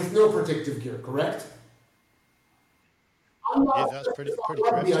collisions with no protective gear, correct? I'm not that's pretty rugby.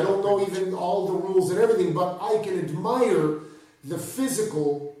 correct. I don't know even all the rules and everything, but I can admire the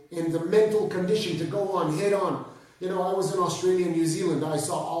physical and the mental condition to go on head on. You know, I was in Australia and New Zealand. I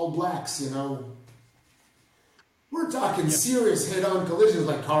saw All Blacks, you know. We're talking serious head-on collisions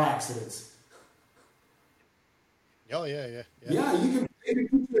like car accidents. Oh, yeah. Yeah, you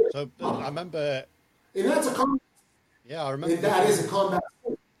can... So I remember... And that's a combat. Yeah, I remember... And that is a combat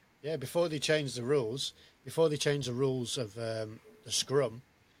sport. Yeah, before they changed the rules of the scrum,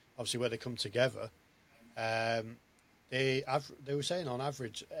 obviously where they come together, they were saying on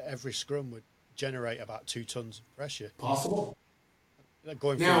average every scrum would generate about 2 tons of pressure. Possible.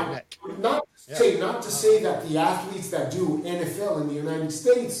 Going through the neck. Not to say that the athletes that do NFL in the United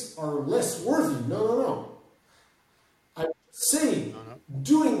States are less worthy. No. I say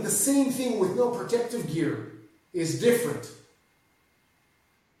doing the same thing with no protective gear is different.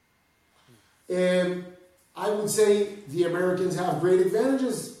 And I would say the Americans have great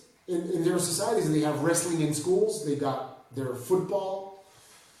advantages in their societies. They have wrestling in schools. They got their football.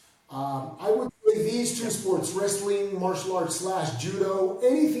 I would say these two sports, wrestling, martial arts / judo,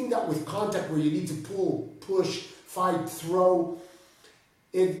 anything that with contact where you need to pull, push, fight, throw,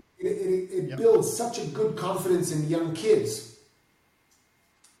 it builds such a good confidence in young kids.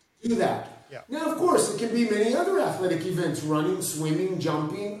 Do that. Yeah. Now, of course, it can be many other athletic events, running, swimming,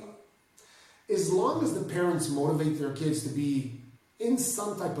 jumping. As long as the parents motivate their kids to be in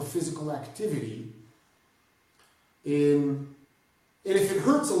some type of physical activity, and if it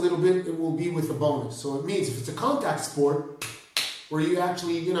hurts a little bit, it will be with a bonus. So it means if it's a contact sport, where you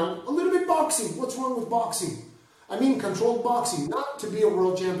actually, you know, a little bit boxing. What's wrong with boxing? I mean controlled boxing, not to be a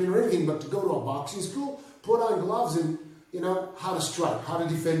world champion or anything, but to go to a boxing school, put on gloves and, you know, how to strike, how to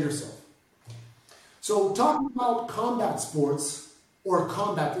defend yourself. So talking about combat sports, or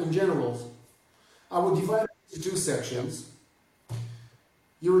combat in general, I would divide it into 2 sections.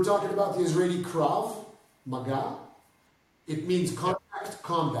 You were talking about the Israeli Krav Maga. It means contact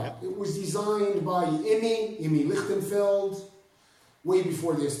combat. It was designed by Imi Lichtenfeld, way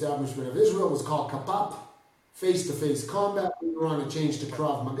before the establishment of Israel. It was called Kapap, face-to-face combat. Later on, it changed to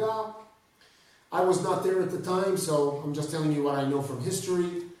Krav Maga. I was not there at the time, so I'm just telling you what I know from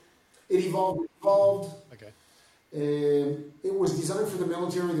history. It evolved. Okay. It was designed for the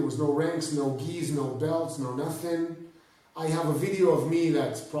military. There was no ranks, no gis, no belts, no nothing. I have a video of me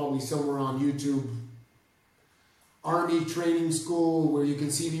that's probably somewhere on YouTube. Army training school, where you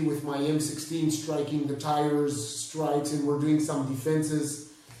can see me with my M16 striking the tires, strikes, and we're doing some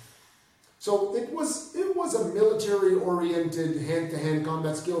defenses. So it was a military-oriented hand-to-hand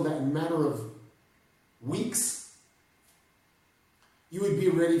combat skill that in a matter of weeks, you would be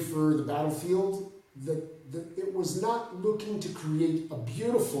ready for the battlefield. It was not looking to create a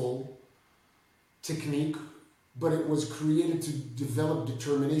beautiful technique, but it was created to develop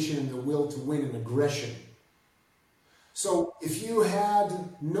determination and the will to win and aggression. So if you had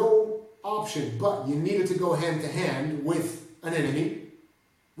no option, but you needed to go hand to hand with an enemy,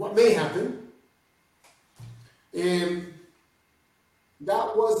 what may happen? That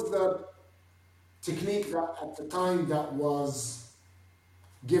was the technique that at the time that was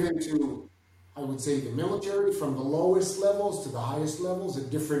given to, I would say, the military, from the lowest levels to the highest levels, at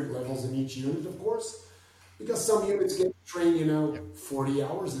different levels in each unit, of course. Because some units get to train, 40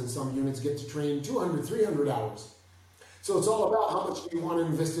 hours, and some units get to train 200, 300 hours. So it's all about how much do you want to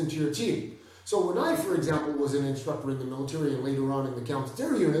invest into your team. So when I, for example, was an instructor in the military and later on in the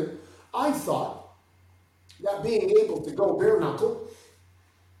counter-terror unit, I thought that being able to go bare knuckle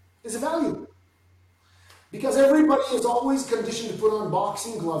is a value. Because everybody is always conditioned to put on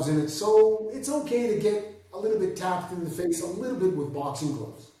boxing gloves in it, so it's okay to get a little bit tapped in the face a little bit with boxing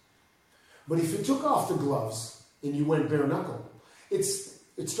gloves. But if you took off the gloves and you went bare knuckle, it's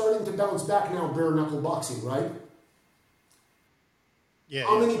starting to bounce back now, bare knuckle boxing, right? Yeah.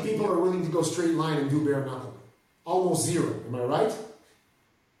 How many people are willing to go straight line and do bare knuckle? Almost zero, am I right?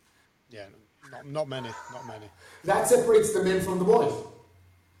 Yeah, not many. That separates the men from the boys.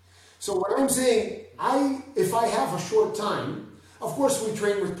 So what I'm saying, if I have a short time, of course we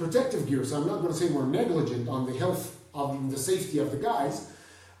train with protective gear, so I'm not going to say we're negligent on the health, the safety of the guys,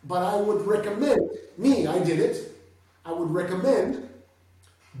 but I would recommend, I did it, I would recommend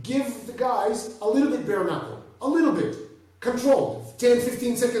give the guys a little bit bare knuckle, a little bit. Controlled. 10,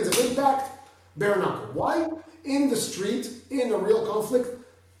 15 seconds of impact, bare knuckle. Why? In the street, in a real conflict,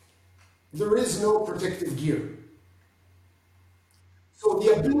 there is no protective gear. So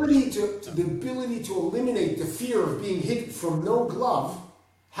the ability to eliminate the fear of being hit from no glove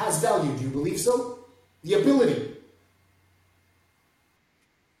has value. Do you believe so? The ability.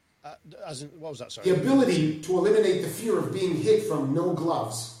 What was that? Sorry. The ability to eliminate the fear of being hit from no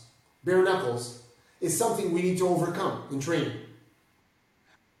gloves, bare knuckles, is something we need to overcome in training.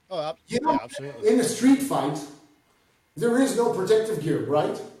 Oh, You know, yeah, absolutely. in a street fight, there is no protective gear,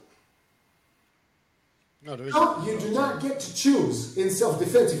 right? No, there No, isn't. you do not get to choose in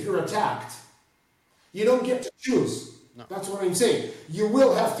self-defense if you're attacked. You don't get to choose. No. That's what I'm saying. You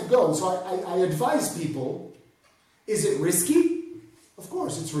will have to go. So I advise people, is it risky? Of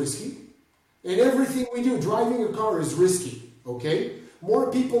course it's risky. And everything we do, driving a car is risky, okay?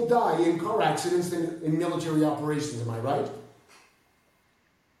 More people die in car accidents than in military operations, am I right?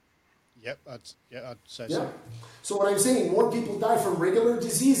 Yep, I'd say Yeah. so. So what I'm saying, more people die from regular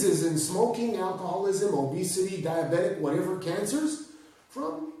diseases and smoking, alcoholism, obesity, diabetic, whatever, cancers,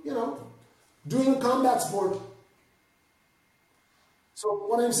 from, doing a combat sport. So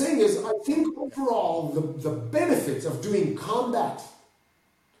what I'm saying is, I think overall, the benefits of doing combat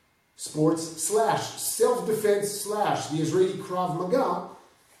sports / self-defense / the Israeli Krav Maga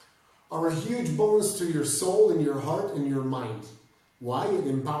are a huge bonus to your soul and your heart and your mind. Why? It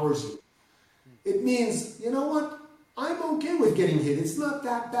empowers you. It means, you know what? I'm okay with getting hit. It's not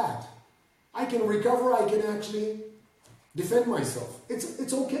that bad. I can recover. I can actually defend myself.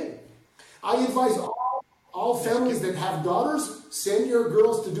 It's okay. I advise all families that have daughters, send your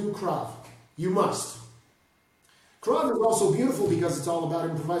girls to do Krav. You must. Krav is also beautiful because it's all about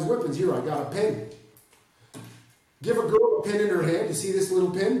improvised weapons. Here, I got a pen. Give a girl a pen in her hand. You see this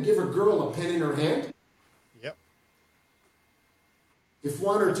little pen? Give a girl a pen in her hand. Yep. If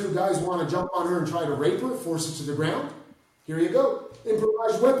one or two guys want to jump on her and try to rape her, force her to the ground, here you go.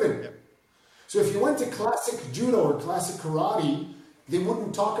 Improvised weapon. Yep. So if you went to classic judo or classic karate, they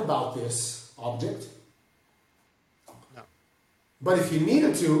wouldn't talk about this object. No. But if you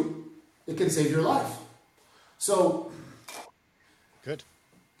needed to, it can save your life. So Good.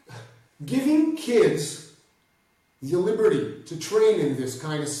 giving kids the liberty to train in this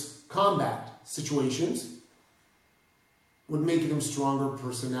kind of combat situations would make them stronger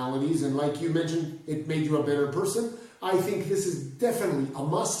personalities. And like you mentioned, it made you a better person. I think this is definitely a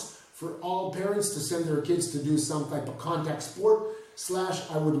must for all parents to send their kids to do some type of contact sport /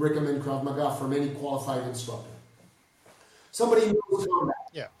 I would recommend Krav Maga from any qualified instructor. Somebody who knows combat.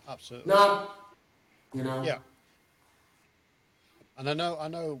 Yeah, absolutely. Not, Yeah. And I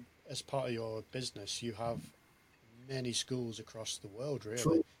know as part of your business, you have many schools across the world, really.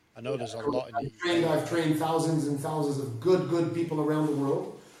 True. I know there's a lot in the I've trained thousands and thousands of good people around the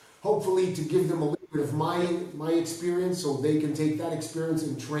world. Hopefully to give them a little bit of my experience so they can take that experience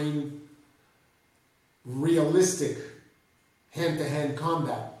and train realistic hand-to-hand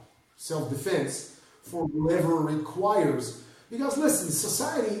combat, self-defense for whoever requires. Because listen,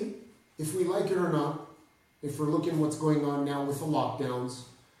 society, if we like it or not, if we're looking what's going on now with the lockdowns,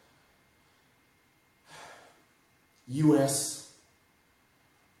 US,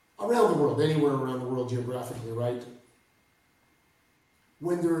 around the world, anywhere around the world geographically, right?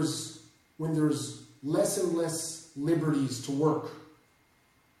 When there's less and less liberties to work,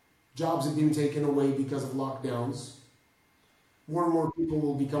 jobs have been taken away because of lockdowns, more and more people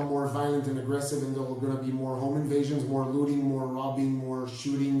will become more violent and aggressive, and there are going to be more home invasions, more looting, more robbing, more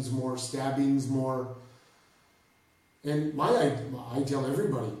shootings, more stabbings, more. And I tell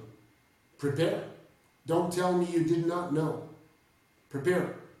everybody, prepare. Don't tell me you did not know.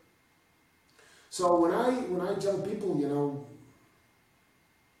 Prepare. So when I tell people,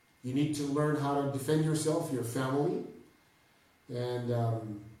 you need to learn how to defend yourself, your family,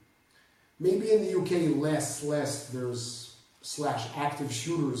 and maybe in the UK less there's / active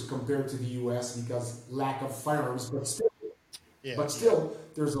shooters compared to the US because lack of firearms, but still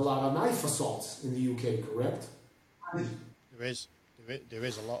there's a lot of knife assaults in the UK, correct? There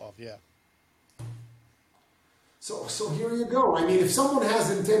is a lot of, yeah. So here you go. I mean, if someone has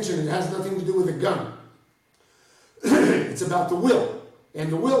intention, it has nothing to do with a gun. It's about the will. And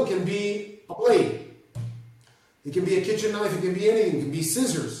the will can be a blade. It can be a kitchen knife. It can be anything. It can be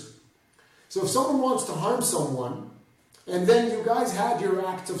scissors. So if someone wants to harm someone, and then you guys had your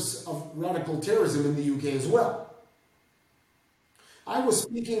act of radical terrorism in the UK as well. I was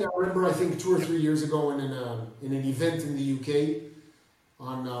speaking, I think 2 or 3 years ago in an event in the UK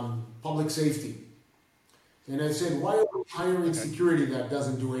on public safety. And I said, why are we hiring security that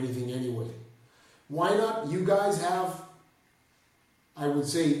doesn't do anything anyway? Why not you guys have I would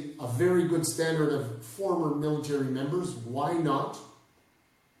say, a very good standard of former military members. Why not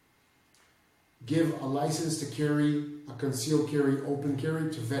give a license to carry, a concealed carry, open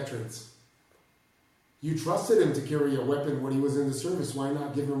carry to veterans? You trusted him to carry a weapon when he was in the service. Why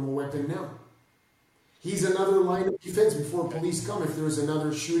not give him a weapon now? He's another line of defense before police come if there's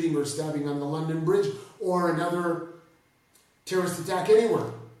another shooting or stabbing on the London Bridge or another terrorist attack anywhere.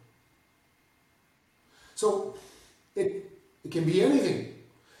 So it can be anything.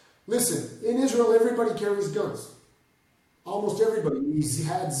 Listen, in Israel, everybody carries guns. Almost everybody. We've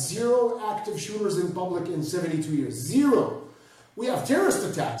had 0 active shooters in public in 72 years. 0. We have terrorist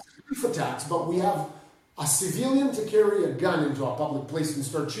attacks, but we have a civilian to carry a gun into a public place and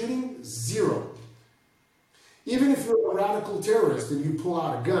start shooting, 0. Even if you're a radical terrorist and you pull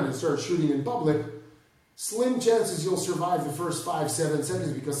out a gun and start shooting in public, slim chances you'll survive the first 5-7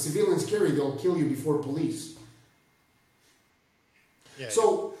 seconds because civilians carry, they'll kill you before police. Yeah,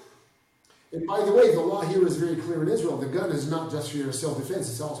 so, and by the way, the law here is very clear in Israel. The gun is not just for your self-defense,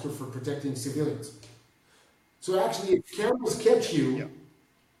 it's also for protecting civilians. So actually, if cameras catch you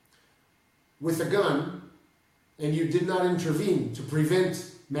with a gun and you did not intervene to prevent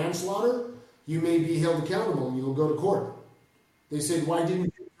manslaughter, you may be held accountable and you'll go to court. They said, why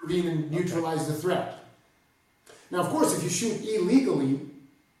didn't you intervene and neutralize the threat? Now, of course, if you shoot illegally,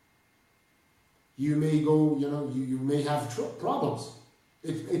 you may go, you may have problems.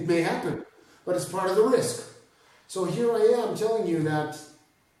 It may happen, but it's part of the risk. So here I am telling you that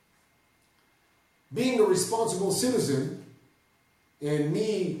being a responsible citizen and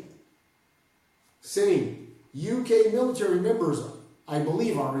me saying UK military members, I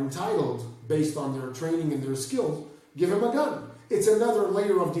believe, are entitled, based on their training and their skills, give them a gun. It's another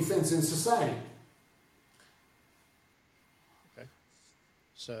layer of defense in society. Okay.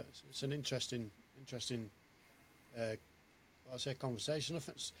 So it's an interesting conversation.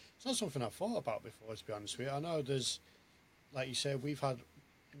 It's not something I've thought about before, to be honest with you. I know there's, like you said, we've had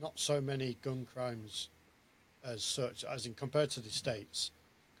not so many gun crimes as such, as in compared to the States.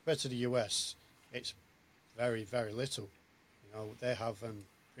 Compared to the US, it's very, very little. They have them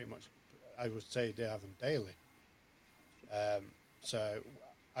pretty much, I would say they have them daily. So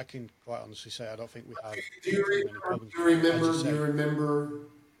I can quite honestly say I don't think we have many problems. Do you remember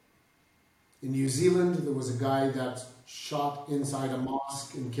in New Zealand there was a guy that shot inside a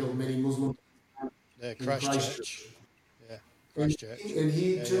mosque and killed many Muslims? Christchurch. Yeah, Christchurch. And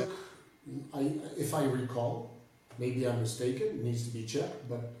he took, if I recall, maybe I'm mistaken, it needs to be checked,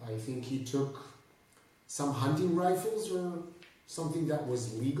 but I think he took some hunting rifles or something that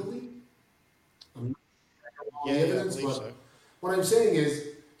was legally. I'm not sure all the evidence, but so. What I'm saying is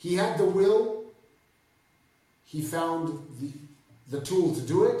he had the will, he found the tool to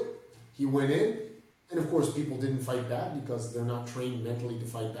do it, he went in, and of course people didn't fight back because they're not trained mentally to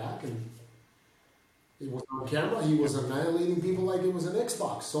fight back, and it was on camera, he was annihilating people like it was an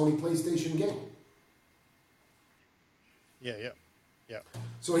Xbox, Sony PlayStation game. Yeah.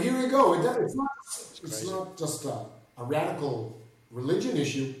 So here we go. It's not just a radical religion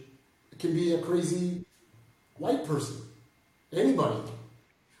issue. It can be a crazy white person. Anybody.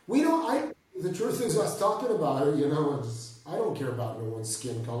 The truth is, us talking about it, I don't care about no one's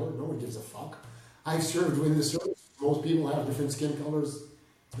skin color. No one gives a fuck. I've served in the service. Most people have different skin colors,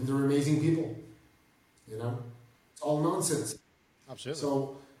 and they're amazing people. It's all nonsense. Absolutely.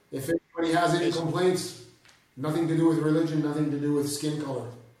 So if anybody has any complaints, nothing to do with religion, nothing to do with skin color.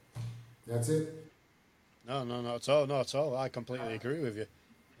 That's it. No, not at all. I completely agree with you.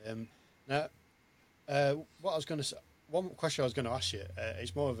 Now, what I was going to say, one question I was going to ask you,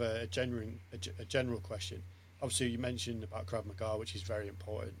 it's more of a general question. Obviously, you mentioned about Krav Maga, which is very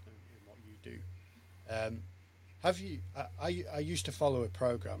important in what you do. Have you? I used to follow a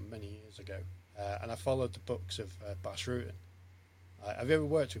program many years ago, and I followed the books of Bas Rutten. Have you ever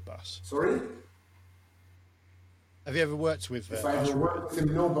worked with Bas? Sorry? Have you ever worked with If I ever worked with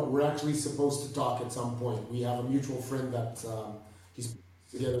him, no, but we're actually supposed to talk at some point. We have a mutual friend that he's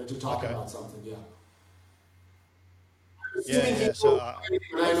together to talk about something, yeah. So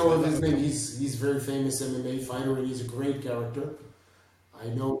I know of his name. He's a very famous MMA fighter, and he's a great character. I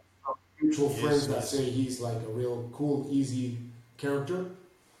know mutual friends that say he's like a real cool, easy character.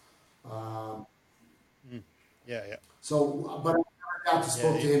 So, but I never got to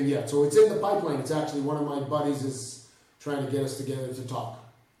spoke to him yet. So it's in the pipeline. It's actually one of my buddies is trying to get us together to talk.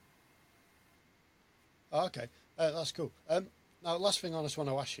 Okay, that's cool. Now, last thing I just want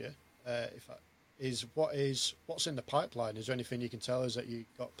to ask you, what's in the pipeline? Is there anything you can tell us that you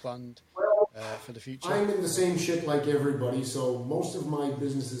got planned for the future? I'm in the same shit like everybody, so most of my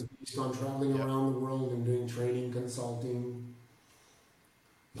business is based on traveling around the world and doing training, consulting,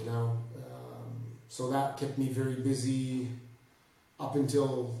 you know. So that kept me very busy up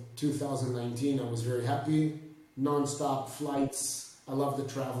until 2019. I was very happy. Non-stop flights. I love the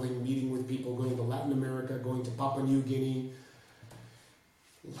traveling, meeting with people, going to Latin America, going to Papua New Guinea,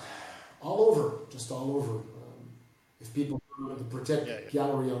 all over, just all over. If people go to the Protect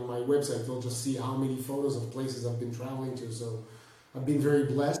Gallery on my website, they'll just see how many photos of places I've been traveling to. So I've been very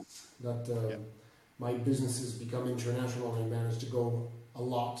blessed that my business has become international and I managed to go a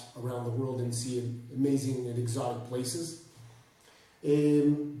lot around the world and see amazing and exotic places.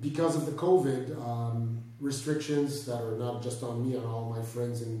 Because of the COVID restrictions that are not just on me, on all my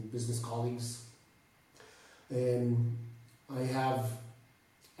friends and business colleagues, I have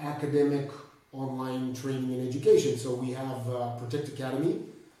academic online training and education. So we have Protect Academy,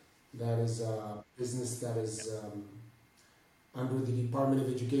 that is a business that is under the Department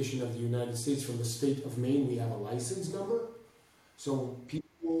of Education of the United States. From the state of Maine, we have a license number. So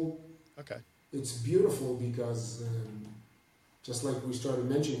people, it's beautiful because just like we started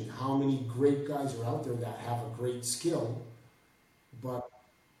mentioning, how many great guys are out there that have a great skill, but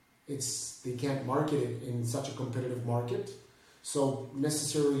they can't market it in such a competitive market. So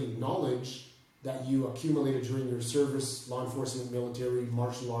necessary knowledge that you accumulated during your service, law enforcement, military,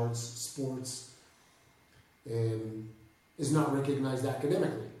 martial arts, sports, is not recognized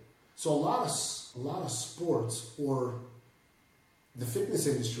academically. So a lot of sports or the fitness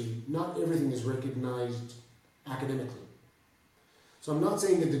industry, not everything is recognized academically. So I'm not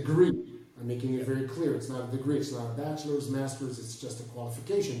saying a degree. I'm making it very clear. It's not a degree. It's not a bachelor's, master's. It's just a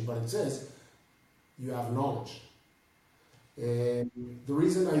qualification. But it says you have knowledge. And the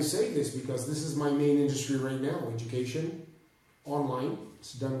reason I say this, because this is my main industry right now, education, online.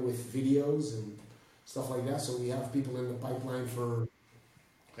 It's done with videos and stuff like that. So we have people in the pipeline for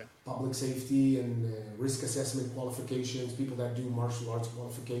public safety and risk assessment qualifications, people that do martial arts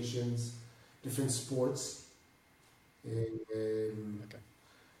qualifications, different sports.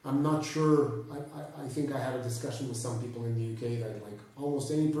 I'm not sure, I think I had a discussion with some people in the UK that like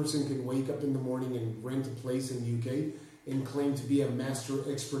almost any person can wake up in the morning and rent a place in the UK and claim to be a master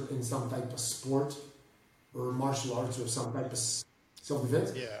expert in some type of sport or martial arts or some type of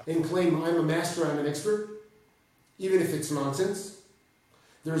self-defense, and claim I'm a master, I'm an expert, even if it's nonsense.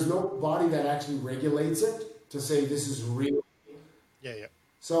 There's no body that actually regulates it to say this is real.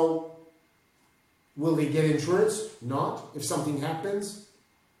 So will they get insurance? Not. If something happens,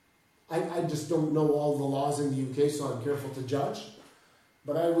 I just don't know all the laws in the UK, so I'm careful to judge.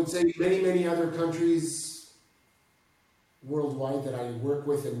 But I would say many, many other countries worldwide that I work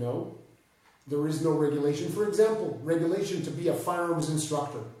with and know, there is no regulation. For example, regulation to be a firearms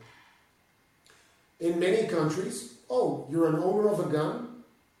instructor. In many countries, you're an owner of a gun.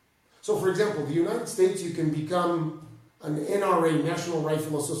 So for example, the United States, you can become an NRA, National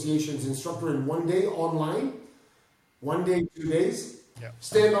Rifle Association's instructor in 1 day online, 1 day, 2 days,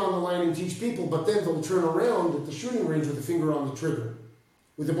 stand on the line and teach people, but then they'll turn around at the shooting range with a finger on the trigger,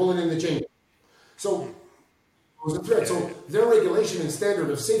 with a bullet in the chamber. So it was a threat. So their regulation and standard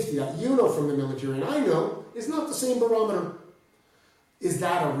of safety that you know from the military and I know is not the same barometer. Is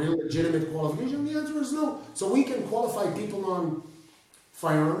that a real legitimate qualification? The answer is no. So we can qualify people on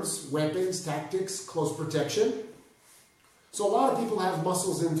firearms, weapons, tactics, close protection. So a lot of people have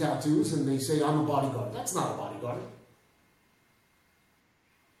muscles and tattoos and they say, I'm a bodyguard. That's not a bodyguard.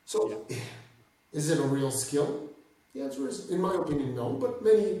 So is it a real skill? The answer is, in my opinion, no, but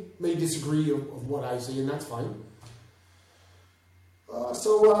many may disagree of what I say, and that's fine.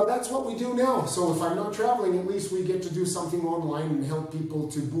 So that's what we do now. So if I'm not traveling, at least we get to do something online and help people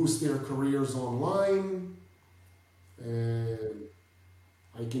to boost their careers online.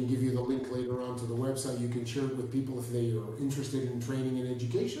 I can give you the link later on to the website. You can share it with people if they are interested in training and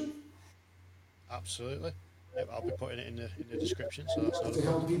education. Absolutely. I'll be putting it in the description. So that's to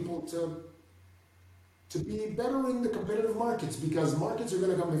help people to be better in the competitive markets, because markets are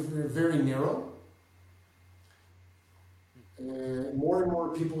going to become very narrow. More and more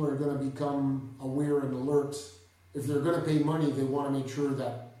people are going to become aware and alert. If they're going to pay money, they want to make sure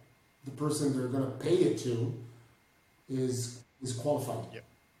that the person they're going to pay it to is qualified.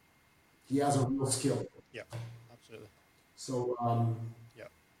 He has a real skill. Absolutely. So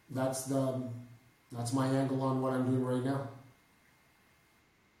that's my angle on what I'm doing right now.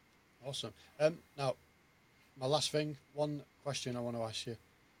 Awesome. Now, my last thing, one question I want to ask you,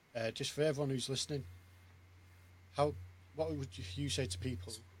 just for everyone who's listening, what would you say to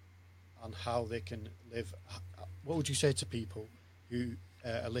people on how they can live? What would you say to people who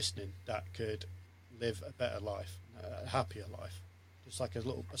are listening that could live a better life, a happier life? Just like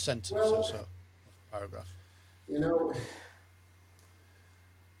a sentence or so, a paragraph. You know,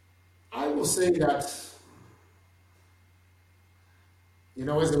 I will say that,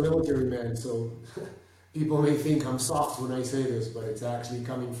 as a military man, so people may think I'm soft when I say this, but it's actually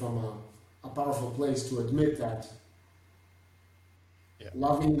coming from a powerful place to admit that Yeah.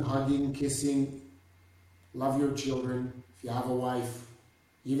 loving, hugging, kissing, love your children. If you have a wife,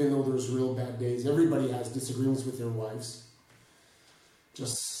 even though there's real bad days, everybody has disagreements with their wives.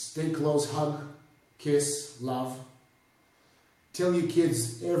 Just stay close, hug, kiss, love. Tell your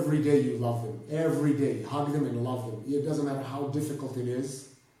kids every day you love them. Every day. Hug them and love them. It doesn't matter how difficult it is.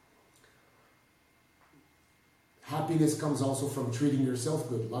 Happiness comes also from treating yourself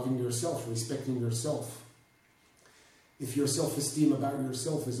good, loving yourself, respecting yourself. If your self-esteem about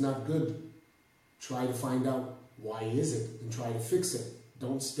yourself is not good, try to find out why is it and try to fix it.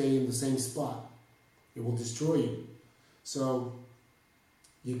 Don't stay in the same spot. It will destroy you. So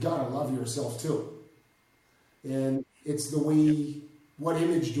you gotta love yourself too. And it's the way, what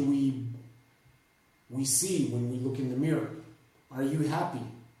image do we see when we look in the mirror? Are you happy?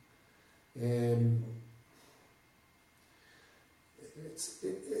 And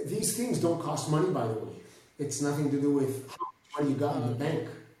these things don't cost money, by the way. It's nothing to do with how much money you got in the bank.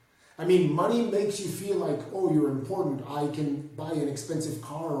 I mean, money makes you feel like, oh, you're important. I can buy an expensive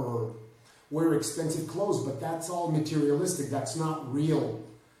car or wear expensive clothes, but that's all materialistic. That's not real.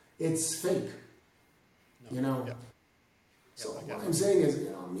 It's fake. No. Yeah. So what I'm saying is,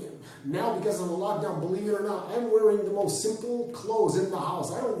 now because of the lockdown, believe it or not, I'm wearing the most simple clothes in the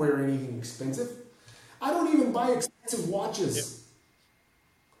house. I don't wear anything expensive. I don't even buy expensive watches.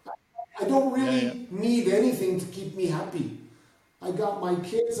 Yep. I don't really need anything to keep me happy. I got my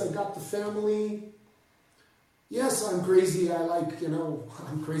kids, I got the family. Yes, I'm crazy.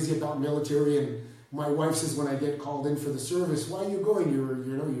 I'm crazy about military. And my wife says when I get called in for the service, why are you going?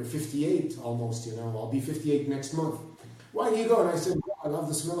 You're 58 almost, I'll be 58 next month. Why do you go? And I said, well, I love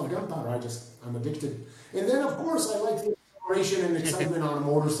the smell of gunpowder. I'm addicted. And then, of course, I like the exploration and excitement on a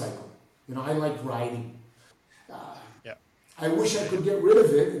motorcycle. I like riding. I wish I could get rid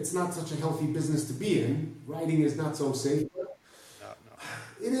of it. It's not such a healthy business to be in. Riding is not so safe. But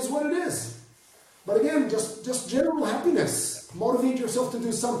it is what it is. But again, just general happiness. Motivate yourself to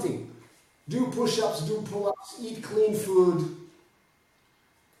do something. Do push-ups, do pull-ups, eat clean food.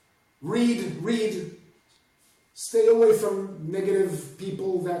 Read. Stay away from negative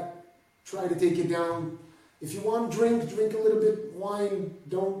people that try to take you down. If you want to drink a little bit wine.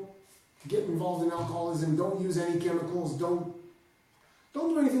 Don't get involved in alcoholism. Don't use any chemicals. Don't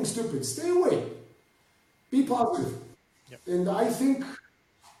do anything stupid. Stay away. Be positive. Yep. And I think,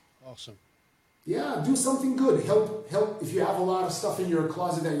 awesome. Yeah, do something good. Help. If you have a lot of stuff in your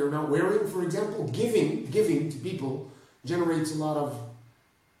closet that you're not wearing, for example, giving to people generates a lot of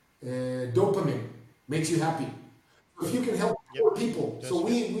dopamine. Makes you happy. If you can help poor people. So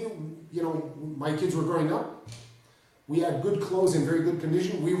we, my kids were growing up. We had good clothes in very good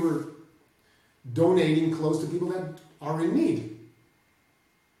condition. We were donating clothes to people that are in need.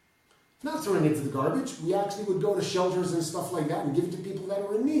 Not throwing it to the garbage. We actually would go to shelters and stuff like that and give it to people that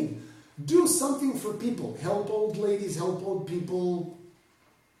are in need. Do something for people. Help old ladies, help old people.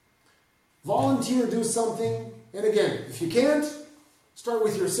 Volunteer, do something. And again, if you can't, start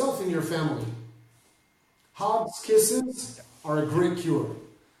with yourself and your family. Hugs, kisses are a great cure.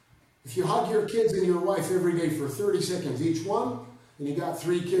 If you hug your kids and your wife every day for 30 seconds each one, and you got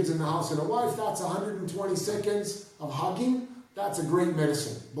 3 kids in the house and a wife, that's 120 seconds of hugging. That's a great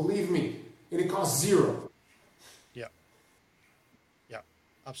medicine. Believe me. And it costs $0. Yeah,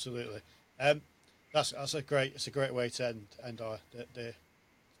 absolutely. That's a great way to end our the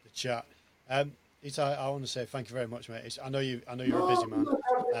chat. Itai, I want to say thank you very much, mate. I know you're a busy man.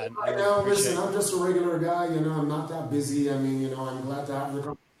 I know. Listen, I'm just a regular guy. I'm not that busy. I'm glad to have the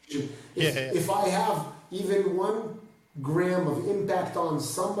conversation. If I have even 1 gram of impact on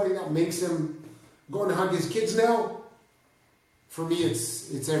somebody that makes him go and hug his kids now, for me,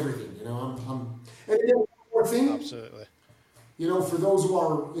 it's everything. And then one more thing. Absolutely. For those who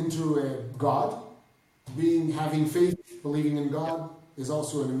are into God, having faith, believing in God is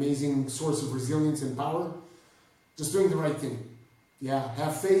also an amazing source of resilience and power. Just doing the right thing. Yeah,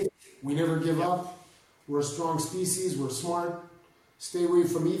 have faith. We never give up. We're a strong species. We're smart. Stay away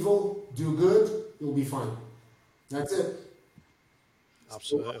from evil. Do good. You'll be fine. That's it.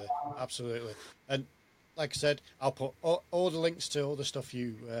 Absolutely. And like I said, I'll put all the links to all the stuff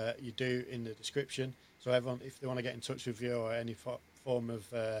you do in the description. So everyone, if they want to get in touch with you or any form of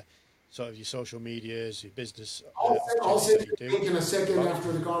sort of your social medias, your business. I'll send you a link in a second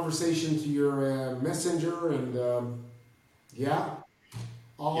after the conversation to your messenger, and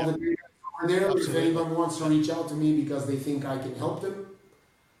all the data are there. Absolutely. If anyone wants to reach out to me because they think I can help them,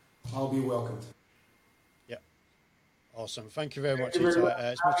 I'll be welcomed. Yeah, awesome. Thank you very much. Thank you very much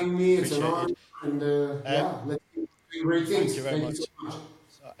It's for much having me. It's an appreciated. honor, and let's keep doing great things. Thank you very Thank you much. so much.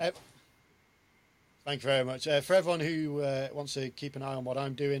 So, thank you very much. For everyone who wants to keep an eye on what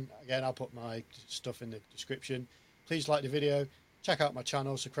I'm doing, again, I'll put my stuff in the description. Please like the video, check out my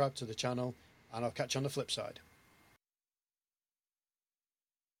channel, subscribe to the channel, and I'll catch you on the flip side.